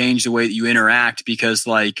you change the way that you interact, because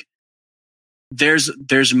like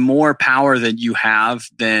there's more power that you have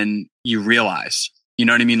than you realize. You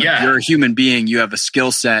know what I mean? Like you're a human being, you have a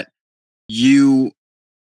skill set, you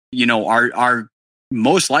are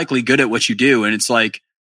most likely good at what you do. And it's like,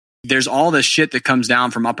 there's all this shit that comes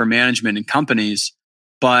down from upper management and companies,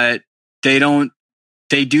 but they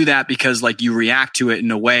do that because like you react to it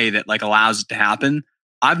in a way that like allows it to happen.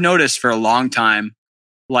 I've noticed for a long time,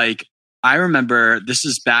 like I remember this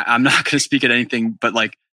is back, I'm not going to speak at anything, but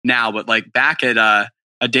like now, but like back at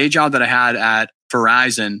a day job that I had at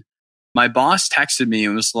Verizon, my boss texted me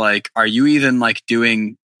and was like, are you even like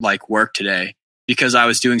doing like work today? Because I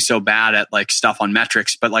was doing so bad at like stuff on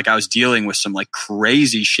metrics, but like I was dealing with some like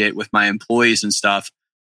crazy shit with my employees and stuff.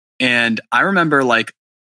 And I remember like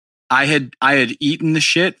I had eaten the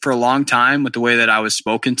shit for a long time with the way that I was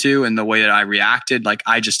spoken to and the way that I reacted. Like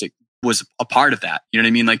I just was a part of that. You know what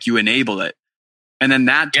I mean? Like you enable it. And then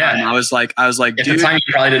that time I was like, at dude, the time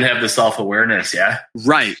you probably didn't have the self-awareness. Yeah.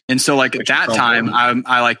 Right. And so like at that time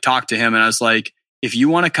I like talked to him and I was like, if you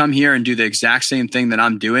want to come here and do the exact same thing that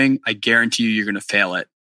I'm doing, I guarantee you're going to fail it.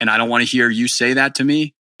 And I don't want to hear you say that to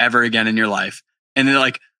me ever again in your life. And then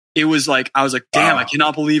like, it was like, I was like, damn, I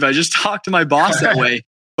cannot believe I just talked to my boss that way.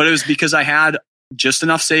 But it was because I had just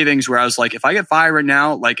enough savings where I was like, if I get fired right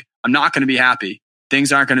now, like I'm not going to be happy.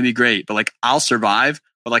 Things aren't going to be great, but like I'll survive,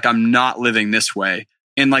 but like I'm not living this way.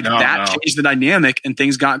 And like changed the dynamic and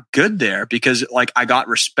things got good there because like I got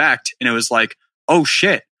respect and it was like, oh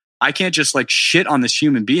shit, I can't just like shit on this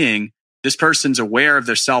human being. This person's aware of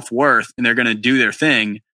their self-worth and they're going to do their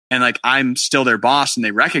thing. And like, I'm still their boss and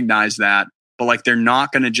they recognize that, but like, they're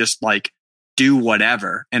not going to just like do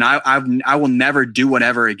whatever. And I will never do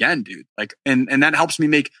whatever again, dude. Like, and that helps me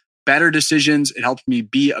make better decisions. It helps me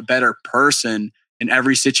be a better person in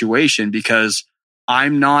every situation because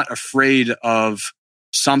I'm not afraid of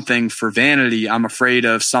something for vanity. I'm afraid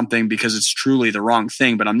of something because it's truly the wrong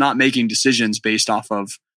thing, but I'm not making decisions based off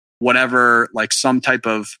of whatever, like some type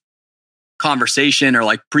of conversation or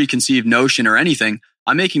like preconceived notion or anything.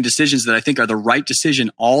 I'm making decisions that I think are the right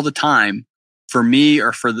decision all the time for me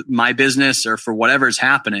or for my business or for whatever is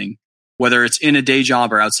happening, whether it's in a day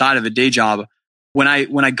job or outside of a day job. When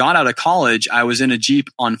I got out of college, I was in a Jeep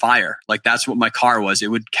on fire. Like that's what my car was. It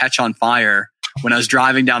would catch on fire when I was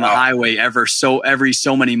driving down the highway every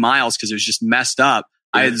so many miles because it was just messed up.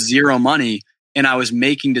 I had zero money and I was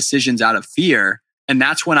making decisions out of fear. And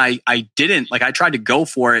that's when I didn't, like I tried to go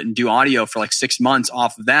for it and do audio for like 6 months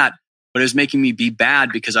off of that, but it was making me be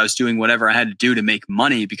bad because I was doing whatever I had to do to make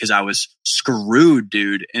money because I was screwed,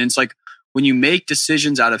 dude. And it's like when you make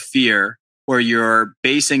decisions out of fear or you're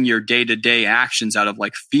basing your day-to-day actions out of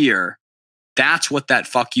like fear, that's what that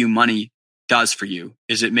fuck you money does for you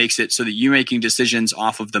is it makes it so that you're making decisions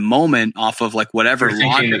off of the moment, off of like whatever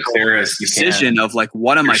logical decision of like,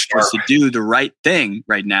 what am I supposed to do the right thing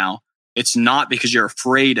right now? It's not because you're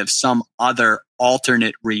afraid of some other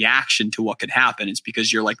alternate reaction to what could happen. It's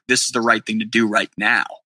because you're like, this is the right thing to do right now.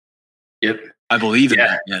 Yep. I believe in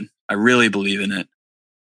that, man. I really believe in it.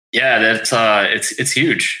 Yeah, that's it's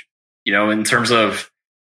huge. You know, in terms of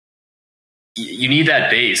you need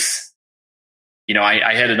that base. You know,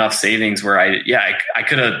 I had enough savings where I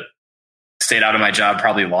could have stayed out of my job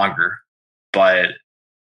probably longer, but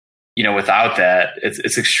you know, without that,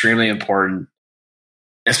 it's extremely important.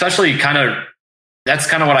 Especially that's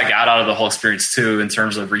kind of what I got out of the whole experience too, in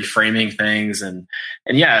terms of reframing things and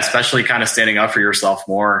yeah, especially kind of standing up for yourself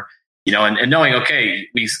more, you know, and knowing, okay,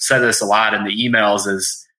 we said this a lot in the emails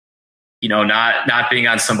is, you know, not being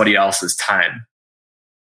on somebody else's time.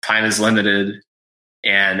 Time is limited.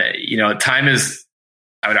 And, you know, time is,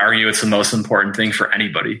 I would argue it's the most important thing for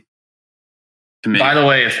anybody. By the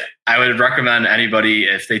way, I would recommend anybody,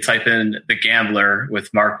 if they type in The Gambler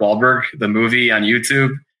with Mark Wahlberg, the movie on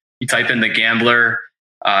YouTube, you type in The Gambler,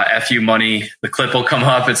 FU Money, the clip will come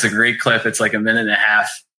up. It's a great clip. It's like a minute and a half.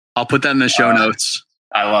 I'll put that in the show notes.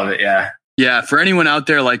 I love it. Yeah. Yeah. For anyone out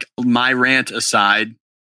there, like my rant aside,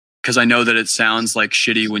 because I know that it sounds like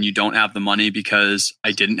shitty when you don't have the money because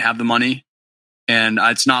I didn't have the money. And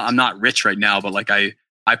I'm not rich right now, but like I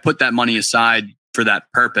put that money aside for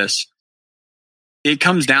that purpose. It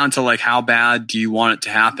comes down to like, how bad do you want it to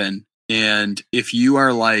happen? And if you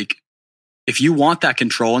are like, if you want that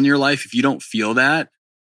control in your life, if you don't feel that,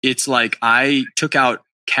 it's like I took out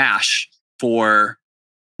cash for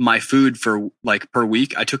my food for like per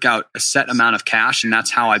week. I took out a set amount of cash, and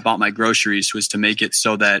that's how I bought my groceries, was to make it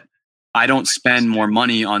so that I don't spend more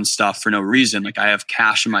money on stuff for no reason. Like I have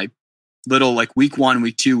cash in my little like week 1,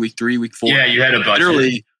 week 2, week 3, week 4. Yeah, you had a budget.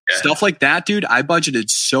 Literally, stuff like that, dude. I budgeted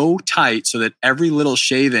so tight so that every little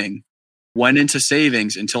shaving went into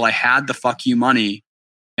savings until I had the fuck you money.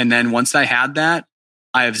 And then once I had that,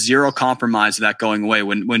 I have zero compromise of that going away.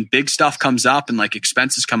 When big stuff comes up and like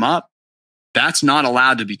expenses come up, that's not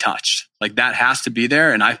allowed to be touched. Like that has to be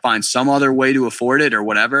there. And I find some other way to afford it or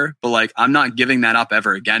whatever. But like, I'm not giving that up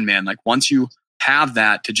ever again, man. Like once you have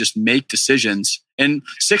that to just make decisions, and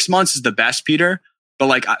 6 months is the best, Peter. But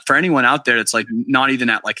like for anyone out there, it's like not even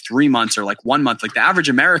at like 3 months or like 1 month. Like the average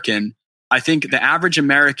American, I think the average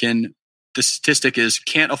American, the statistic is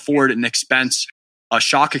can't afford a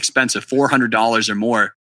shock expense of $400 or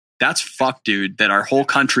more. That's fucked, dude. That our whole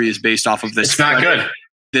country is based off of this. It's not good.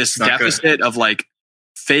 This deficit of like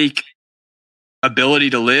fake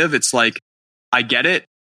ability to live. It's like, I get it.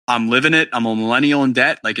 I'm living it. I'm a millennial in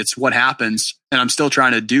debt. Like it's what happens. And I'm still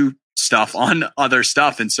trying to do stuff on other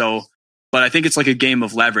stuff. And so, but I think it's like a game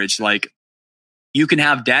of leverage. Like you can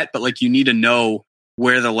have debt, but like you need to know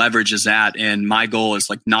where the leverage is at. And my goal is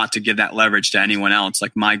like not to give that leverage to anyone else.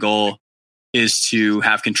 Like my goal is to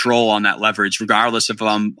have control on that leverage, regardless if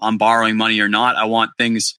I'm borrowing money or not. I want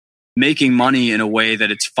things making money in a way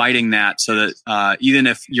that it's fighting that, so that even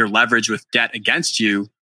if you're leveraged with debt against you,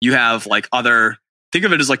 you have like think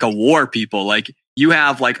of it as like a war, people. Like you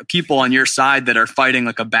have like people on your side that are fighting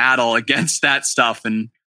like a battle against that stuff. And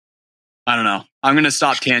I don't know. I'm going to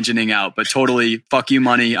stop tangenting out, but totally fuck you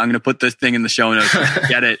money. I'm going to put this thing in the show notes.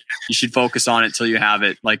 Get it. You should focus on it till you have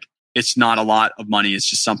it. Like it's not a lot of money. It's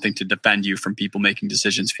just something to defend you from people making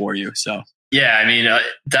decisions for you. So yeah, I mean,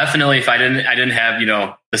 definitely if I didn't have, you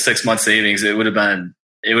know, the 6 month savings, it would have been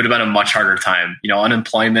a much harder time. You know,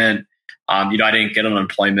 unemployment, you know, I didn't get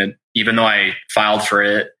unemployment, even though I filed for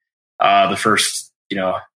it the first, you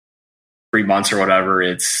know, 3 months or whatever.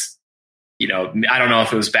 It's, you know, I don't know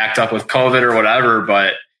if it was backed up with COVID or whatever,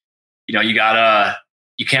 but you know, you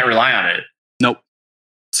can't rely on it. Nope.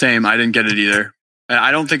 Same. I didn't get it either.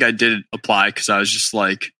 I don't think I did apply because I was just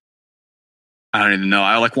like, I don't even know.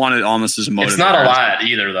 I like wanted almost as a motivator. It's not a lot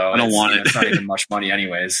either, though. I don't want it. It's not even much money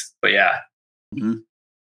anyways, but yeah. Mm-hmm.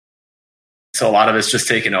 So a lot of it's just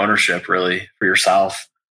taking ownership really for yourself.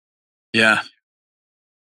 Yeah.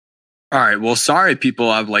 All right. Well, sorry, people.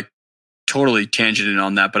 I've like totally tangented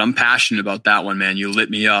on that, but I'm passionate about that one, man. You lit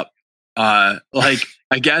me up. Like,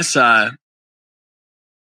 I guess,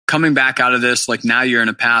 coming back out of this, like now you're in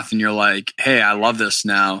a path and you're like, hey, I love this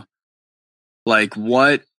now. Like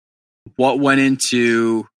what went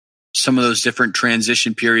into some of those different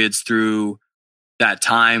transition periods through that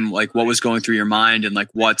time? Like what was going through your mind, and like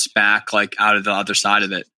what's back like out of the other side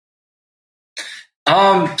of it?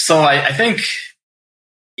 So I think,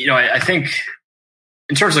 you know, I think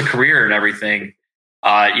in terms of career and everything,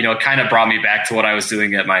 you know, it kind of brought me back to what I was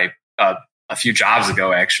doing at my, a few jobs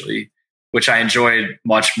ago, actually, which I enjoyed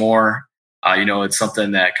much more. It's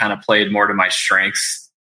something that kind of played more to my strengths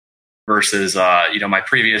versus, my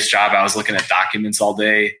previous job. I was looking at documents all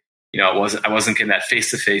day. I wasn't getting that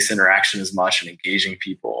face-to-face interaction as much and engaging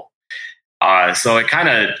people. So it kind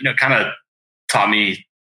of taught me,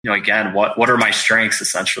 again, what are my strengths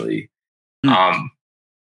essentially. I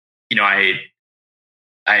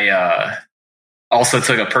also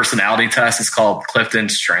took a personality test. It's called Clifton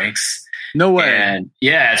Strengths. No way. And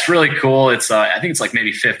yeah, it's really cool. It's I think it's like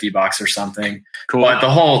maybe $50 or something. Cool. But the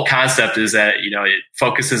whole concept is that, it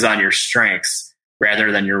focuses on your strengths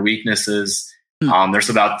rather than your weaknesses. There's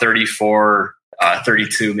about 34,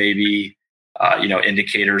 32 maybe,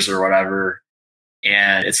 indicators or whatever.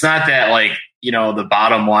 And it's not that like, the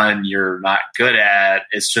bottom one you're not good at.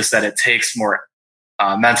 It's just that it takes more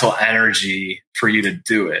mental energy for you to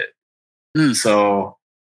do it. So,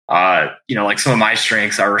 like some of my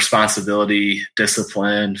strengths are responsibility,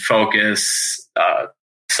 discipline, focus,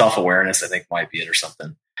 self-awareness, I think might be it or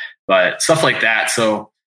something, but stuff like that.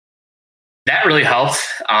 So that really helped,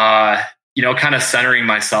 kind of centering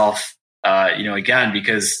myself, again,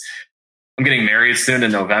 because I'm getting married soon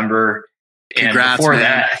in November. Congrats, and before man.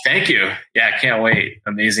 that, thank you. Yeah, I can't wait.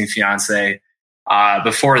 Amazing fiance.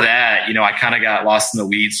 Before that, I kind of got lost in the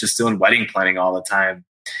weeds just doing wedding planning all the time.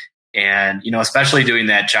 And, especially doing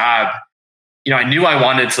that job, I knew I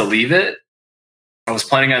wanted to leave it. I was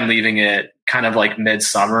planning on leaving it kind of like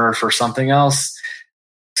midsummer for something else.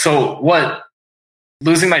 So what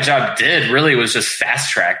losing my job did really was just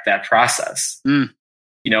fast track that process. In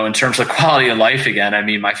terms of quality of life again. I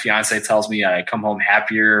mean, my fiance tells me I come home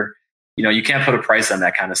happier. You can't put a price on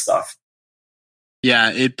that kind of stuff.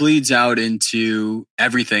 Yeah, it bleeds out into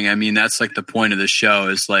everything. I mean, that's like the point of the show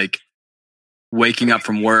is like waking up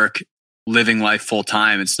from work, living life full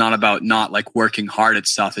time. It's not about not like working hard at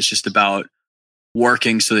stuff. It's just about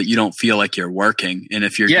working so that you don't feel like you're working. And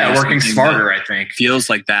if you're working smarter, I think feels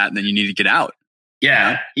like that, then you need to get out.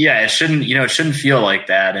 Yeah. It shouldn't feel like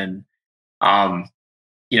that. And,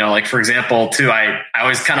 like for example, too, I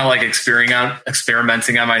always kind of like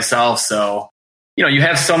experimenting on myself. So, I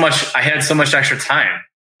had so much extra time.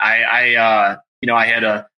 I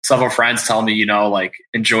had several friends tell me, like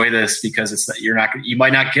enjoy this because you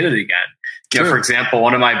might not get it again. For example,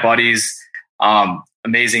 one of my buddies,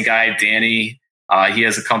 amazing guy, Danny, he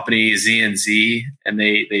has a company Z&Z and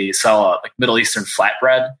they sell like Middle Eastern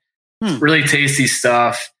flatbread, really tasty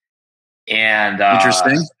stuff. And,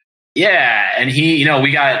 interesting. Yeah. And he,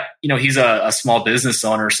 he's a small business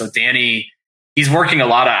owner. So Danny, he's working a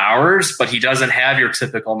lot of hours, but he doesn't have your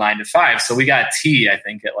typical 9 to 5. So we got tea, I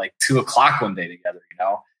think at like 2:00 one day together,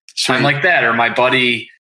 time like that. Or one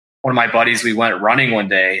of my buddies, we went running one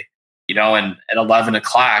day, and at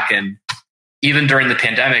 11:00. And even during the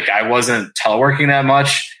pandemic, I wasn't teleworking that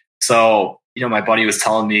much. So, my buddy was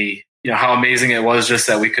telling me, how amazing it was just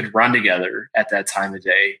that we could run together at that time of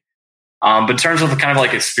day. But in terms of the kind of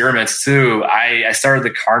like experiments too, I started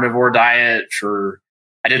the carnivore diet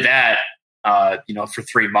I did that, for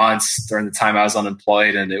 3 months during the time I was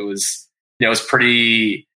unemployed. And it was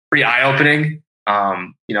pretty eye-opening.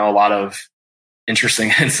 A lot of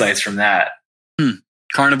interesting insights from that.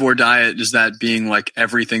 Carnivore diet, is that being like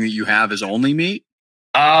everything that you have is only meat?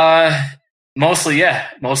 Mostly, yeah.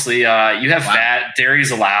 Mostly, you have fat,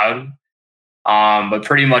 dairy's allowed, but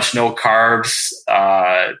pretty much no carbs.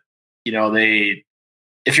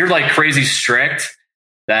 If you're like crazy strict,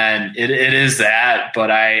 then it is that.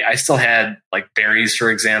 But I still had like berries,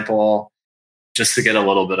 for example, just to get a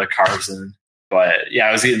little bit of carbs in. But yeah,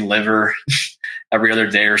 I was eating liver every other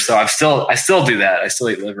day or so. I still do that. I still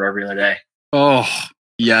eat liver every other day. Oh,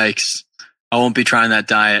 yikes. I won't be trying that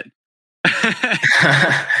diet.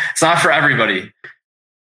 It's not for everybody.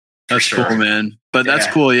 That's cool, man. But that's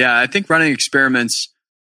cool. Yeah. I think running experiments,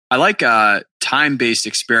 I like time-based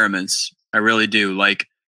experiments. I really do. Like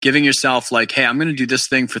giving yourself like, hey, I'm going to do this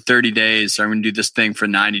thing for 30 days or I'm going to do this thing for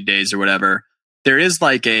 90 days or whatever. There is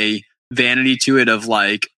like a vanity to it of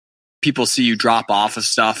like people see you drop off of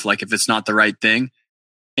stuff, like if it's not the right thing.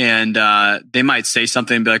 And they might say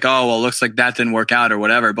something and be like, oh, well, it looks like that didn't work out or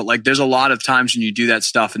whatever. But like there's a lot of times when you do that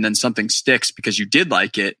stuff and then something sticks because you did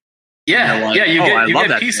like it. Yeah. Like, you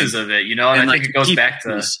get pieces of it, and I think it goes back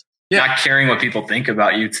to not caring what people think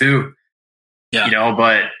about you too. Yeah.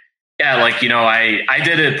 But yeah, like, I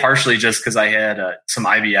did it partially just because I had some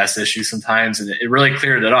IBS issues sometimes, and it really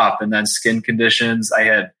cleared it up. And then skin conditions, I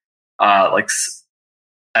had like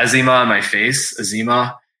eczema on my face,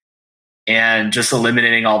 and just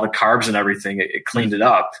eliminating all the carbs and everything, it cleaned it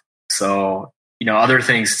up. So, other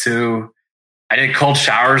things too. I did cold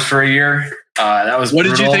showers for a year. That was What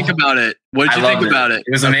brutal. Did you think about it? What did you think about it?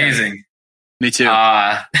 It was amazing. Me too.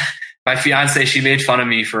 my fiance, she made fun of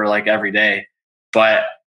me for like every day, but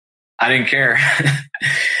I didn't care.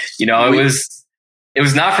 It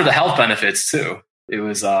was not for the health benefits too. It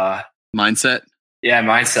was mindset. Yeah,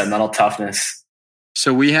 mindset, mental toughness.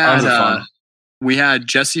 So we had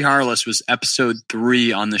Jesse Harless was episode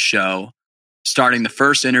 3 on the show, starting the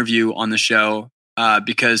first interview on the show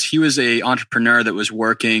because he was a entrepreneur that was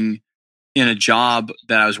working in a job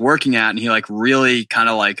that I was working at, and he like really kind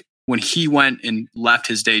of like when he went and left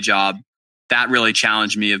his day job, that really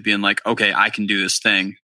challenged me of being like, okay, I can do this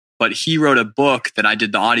thing. But he wrote a book that I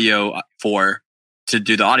did the audio for to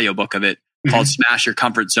do the audiobook of it called Smash Your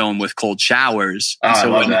Comfort Zone with Cold Showers. Oh,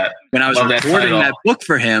 so I love that. When I was recording that book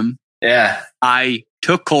for him, I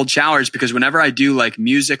took cold showers because whenever I do like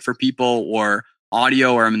music for people or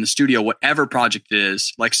audio or I'm in the studio, whatever project it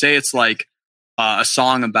is, like say it's like a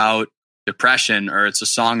song about depression or it's a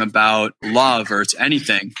song about love or it's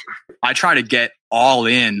anything, I try to get all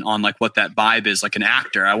in on like what that vibe is. Like an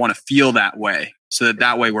actor, I want to feel that way so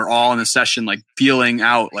that way we're all in the session like feeling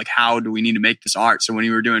out like how do we need to make this art. So when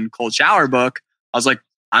you were doing Cold Shower book, I was like,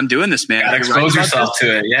 I'm doing this, man. You expose yourself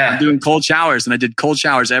to it. Yeah. I'm doing cold showers, and I did cold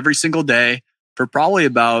showers every single day for probably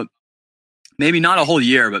about maybe not a whole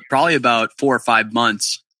year, but probably about 4 or 5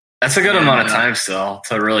 months. That's a good amount of time still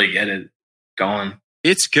to really get it going.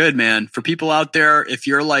 It's good, man. For people out there, if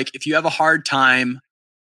you have a hard time,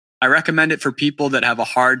 I recommend it for people that have a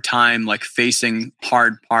hard time like facing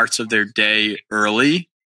hard parts of their day early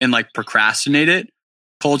and like procrastinate it.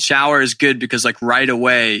 Cold shower is good because like right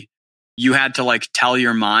away you had to like tell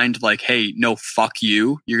your mind like, hey, no, fuck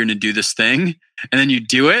you. You're going to do this thing. And then you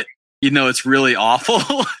do it, even though it's really awful.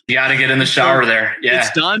 You got to get in the shower there. Yeah.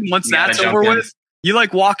 It's done. Once that's over with, you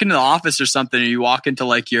like walk into the office or something, or you walk into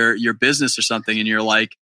like your business or something, and you're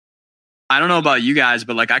like, I don't know about you guys,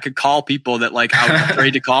 but like I could call people that like I was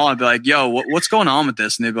afraid to call and be like, yo, what's going on with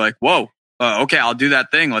this? And they'd be like, whoa, okay, I'll do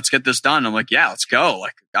that thing. Let's get this done. I'm like, yeah, let's go.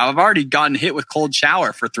 Like I've already gotten hit with cold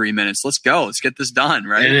shower for 3 minutes. Let's go. Let's get this done.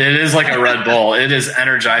 Right. It is like a Red Bull. It is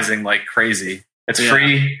energizing like crazy. It's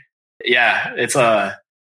free. Yeah. It's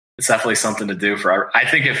definitely something to do I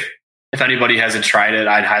think if anybody hasn't tried it,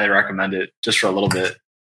 I'd highly recommend it just for a little bit.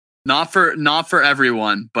 Not for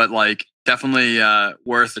everyone, but like definitely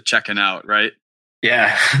worth checking out. Right.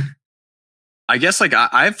 Yeah. I guess like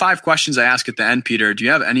I have 5 questions I ask at the end, Peter. Do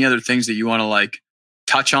you have any other things that you want to like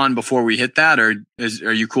touch on before we hit that? Or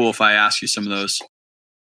are you cool if I ask you some of those?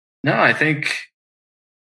 No, I think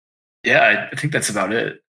that's about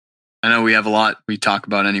it. I know we have a lot we talk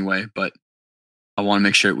about anyway, but I want to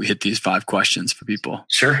make sure we hit these 5 questions for people.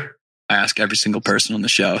 Sure. I ask every single person on the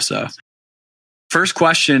show. So first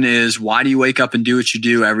question is, why do you wake up and do what you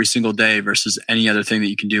do every single day versus any other thing that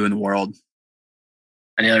you can do in the world?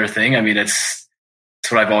 Any other thing? I mean, it's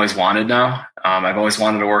what I've always wanted now. I've always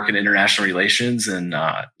wanted to work in international relations. And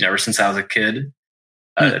ever since I was a kid,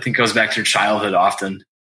 I think it goes back to your childhood often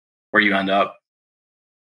where you end up.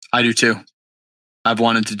 I do too. I've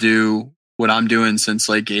wanted to do what I'm doing since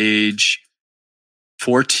like age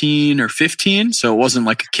 14 or 15. So it wasn't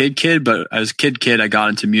like a kid, but as a kid, I got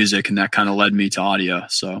into music and that kind of led me to audio.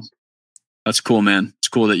 So that's cool, man. It's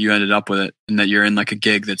cool that you ended up with it and that you're in like a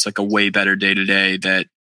gig that's like a way better day to day that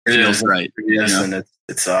feels right. Yes, and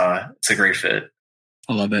it's a great fit.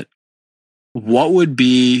 I love it. What would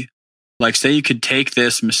be like, say you could take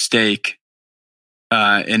this mistake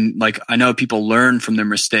and like, I know people learn from their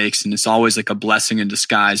mistakes and it's always like a blessing in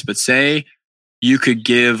disguise, but say you could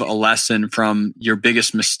give a lesson from your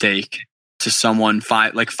biggest mistake to someone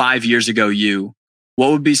 5 years ago,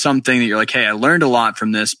 what would be something that you're like, hey, I learned a lot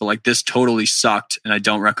from this, but like this totally sucked and I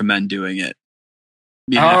don't recommend doing it?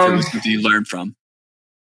 Even if it was something you learned from.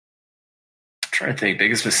 I'm trying to think,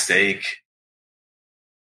 biggest mistake.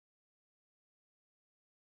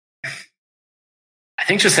 I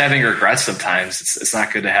think just having regrets sometimes. It's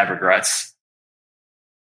not good to have regrets.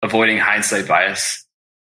 Avoiding hindsight bias.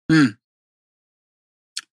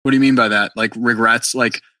 What do you mean by that? Like regrets,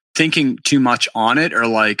 like thinking too much on it, or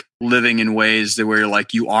like living in ways that where you're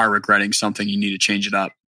like you are regretting something, you need to change it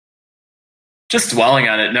up? Just dwelling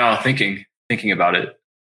on it. No, thinking about it.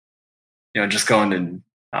 Just going and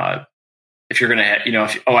if you're gonna,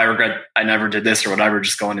 I regret I never did this or whatever,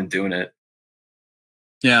 just going and doing it.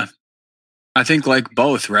 Yeah, I think like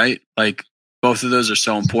both, right? Like both of those are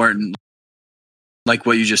so important. Like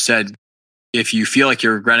what you just said. If you feel like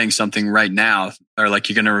you're regretting something right now, or like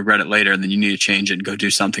you're going to regret it later, then you need to change it and go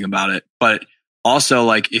do something about it. But also,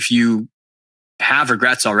 like if you have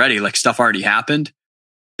regrets already, like stuff already happened,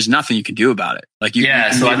 there's nothing you can do about it. Like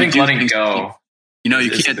so I think letting go.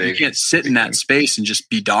 You can't sit in that space and just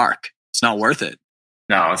be dark. It's not worth it.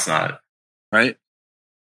 No, it's not. Right?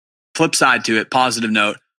 flip side to it, positive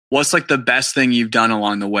note. What's like the best thing you've done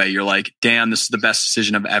along the way? You're like, damn, this is the best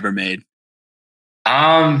decision I've ever made.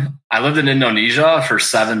 I lived in Indonesia for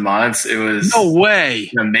 7 months. It was no way.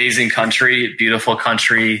 An amazing country, beautiful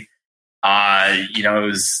country.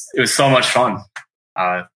 It was so much fun.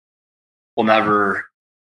 We'll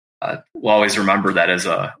always remember that as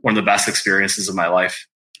one of the best experiences of my life.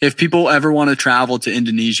 If people ever want to travel to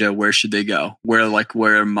Indonesia, where should they go? Where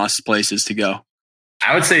are must places to go?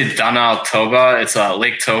 I would say Danau Toba. It's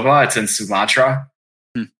Lake Toba. It's in Sumatra.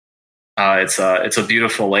 It's a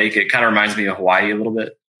beautiful lake. It kind of reminds me of Hawaii a little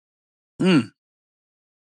bit.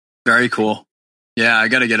 Very cool. Yeah, I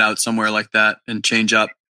got to get out somewhere like that and change up.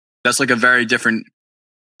 That's like a very different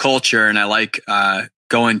culture, and I like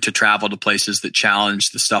going to travel to places that challenge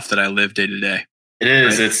the stuff that I live day to day. It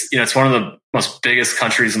is. Right? It's one of the most biggest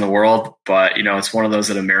countries in the world, but it's one of those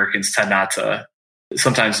that Americans tend not to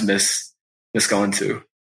sometimes miss going to.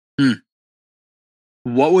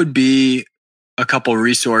 What would be a couple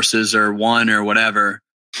resources or one or whatever,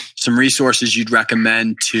 some resources you'd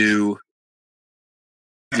recommend to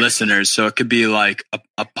listeners? So it could be like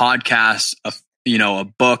a podcast, a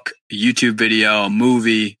book, a YouTube video, a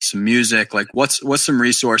movie, some music. Like what's some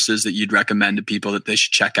resources that you'd recommend to people that they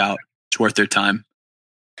should check out? It's worth their time.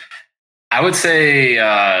 I would say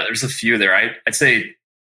there's a few there. I'd say in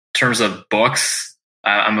terms of books,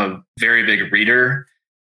 I'm a very big reader.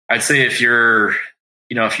 I'd say if you've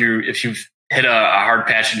hit a hard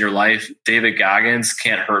patch in your life, David Goggins'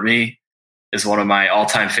 Can't Hurt Me is one of my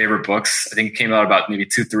all-time favorite books. I think it came out about maybe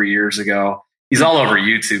 2-3 years ago. He's all over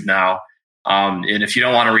YouTube now. And if you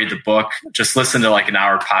don't want to read the book, just listen to like an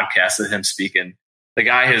hour podcast of him speaking. The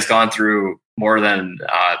guy has gone through more than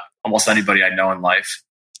almost anybody I know in life.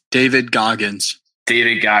 David Goggins.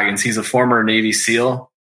 He's a former Navy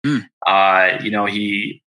SEAL. He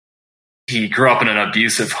grew up in an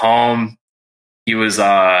abusive home. He was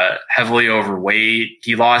heavily overweight.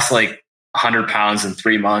 He lost like 100 pounds in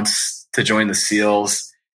 3 months to join the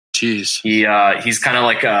SEALs. Jeez. He's kind of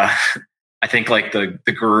like I think like the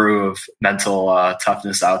guru of mental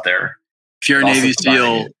toughness out there. If you're a Navy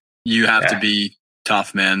SEAL, you have to be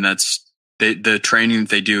tough, man. The training that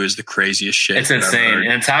they do is the craziest shit. It's insane.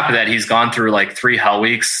 And on top of that, he's gone through like 3 hell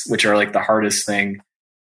weeks, which are like the hardest thing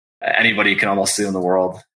anybody can almost do in the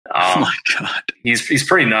world. Oh my God. He's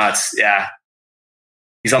pretty nuts. Yeah.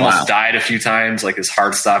 He's almost died a few times, like his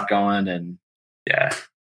heart stopped going, and yeah.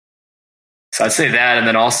 So I'd say that. And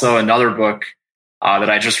then also another book that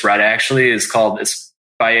I just read actually it's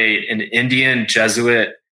by an Indian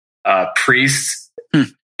Jesuit priest,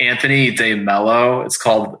 Anthony de Mello. It's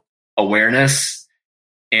called Awareness.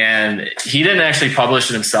 And he didn't actually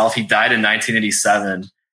publish it himself. He died in 1987.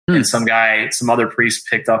 And some other priest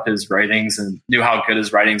picked up his writings and knew how good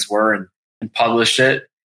his writings were and published it.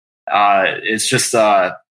 It's just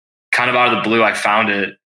kind of out of the blue I found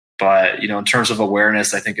it. But, in terms of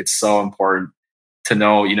awareness, I think it's so important to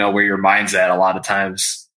know, where your mind's at a lot of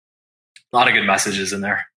times. A lot of good messages in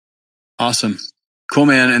there. Awesome. Cool,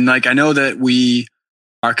 man. And like, I know that we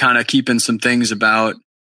are kind of keeping some things about,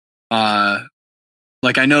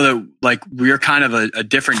 like, I know that like we're kind of a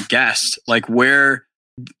different guest. Like where,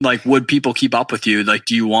 like, would people keep up with you? Like,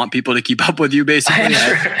 do you want people to keep up with you basically?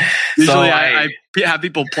 Usually I have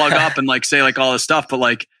people plug up and like say like all this stuff, but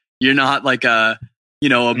like, you're not like a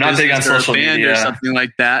business or a band or something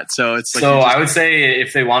like that. So it's like, I would say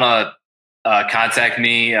if they want to contact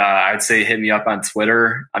me, I would say hit me up on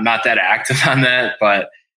Twitter. I'm not that active on that,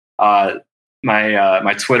 but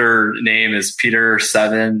my Twitter name is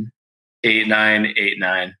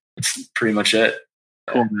Peter78989. That's pretty much it.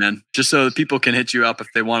 Cool, man. Just so that people can hit you up if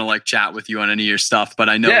they want to like chat with you on any of your stuff. But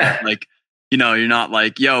I know that, like, you're not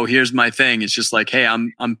like, yo, here's my thing. It's just like, hey,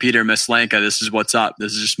 I'm Peter Maslanka. This is what's up.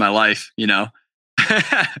 This is just my life, Yeah,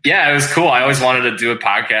 it was cool. I always wanted to do a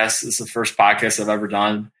podcast. It's the first podcast I've ever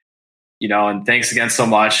done, and thanks again so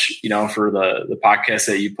much, for the podcast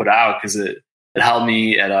that you put out, because it helped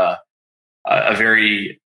me at a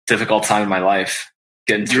very difficult time in my life,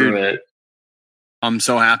 getting through it. I'm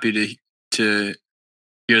so happy to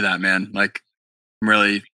hear that, man. Like,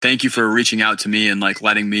 really, thank you for reaching out to me and like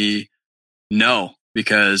letting me know,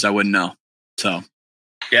 because I wouldn't know. So,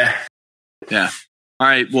 yeah. All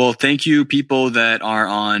right. Well, thank you, people that are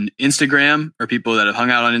on Instagram or people that have hung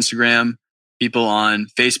out on Instagram, people on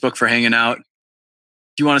Facebook for hanging out.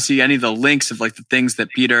 If you want to see any of the links of like the things that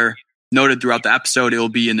Peter noted throughout the episode, it will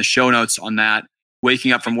be in the show notes on that,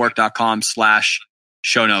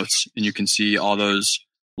 wakingupfromwork.com/show notes. And you can see all those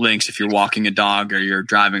links if you're walking a dog or you're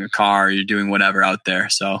driving a car or you're doing whatever out there.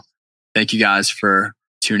 So thank you guys for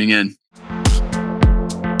tuning in.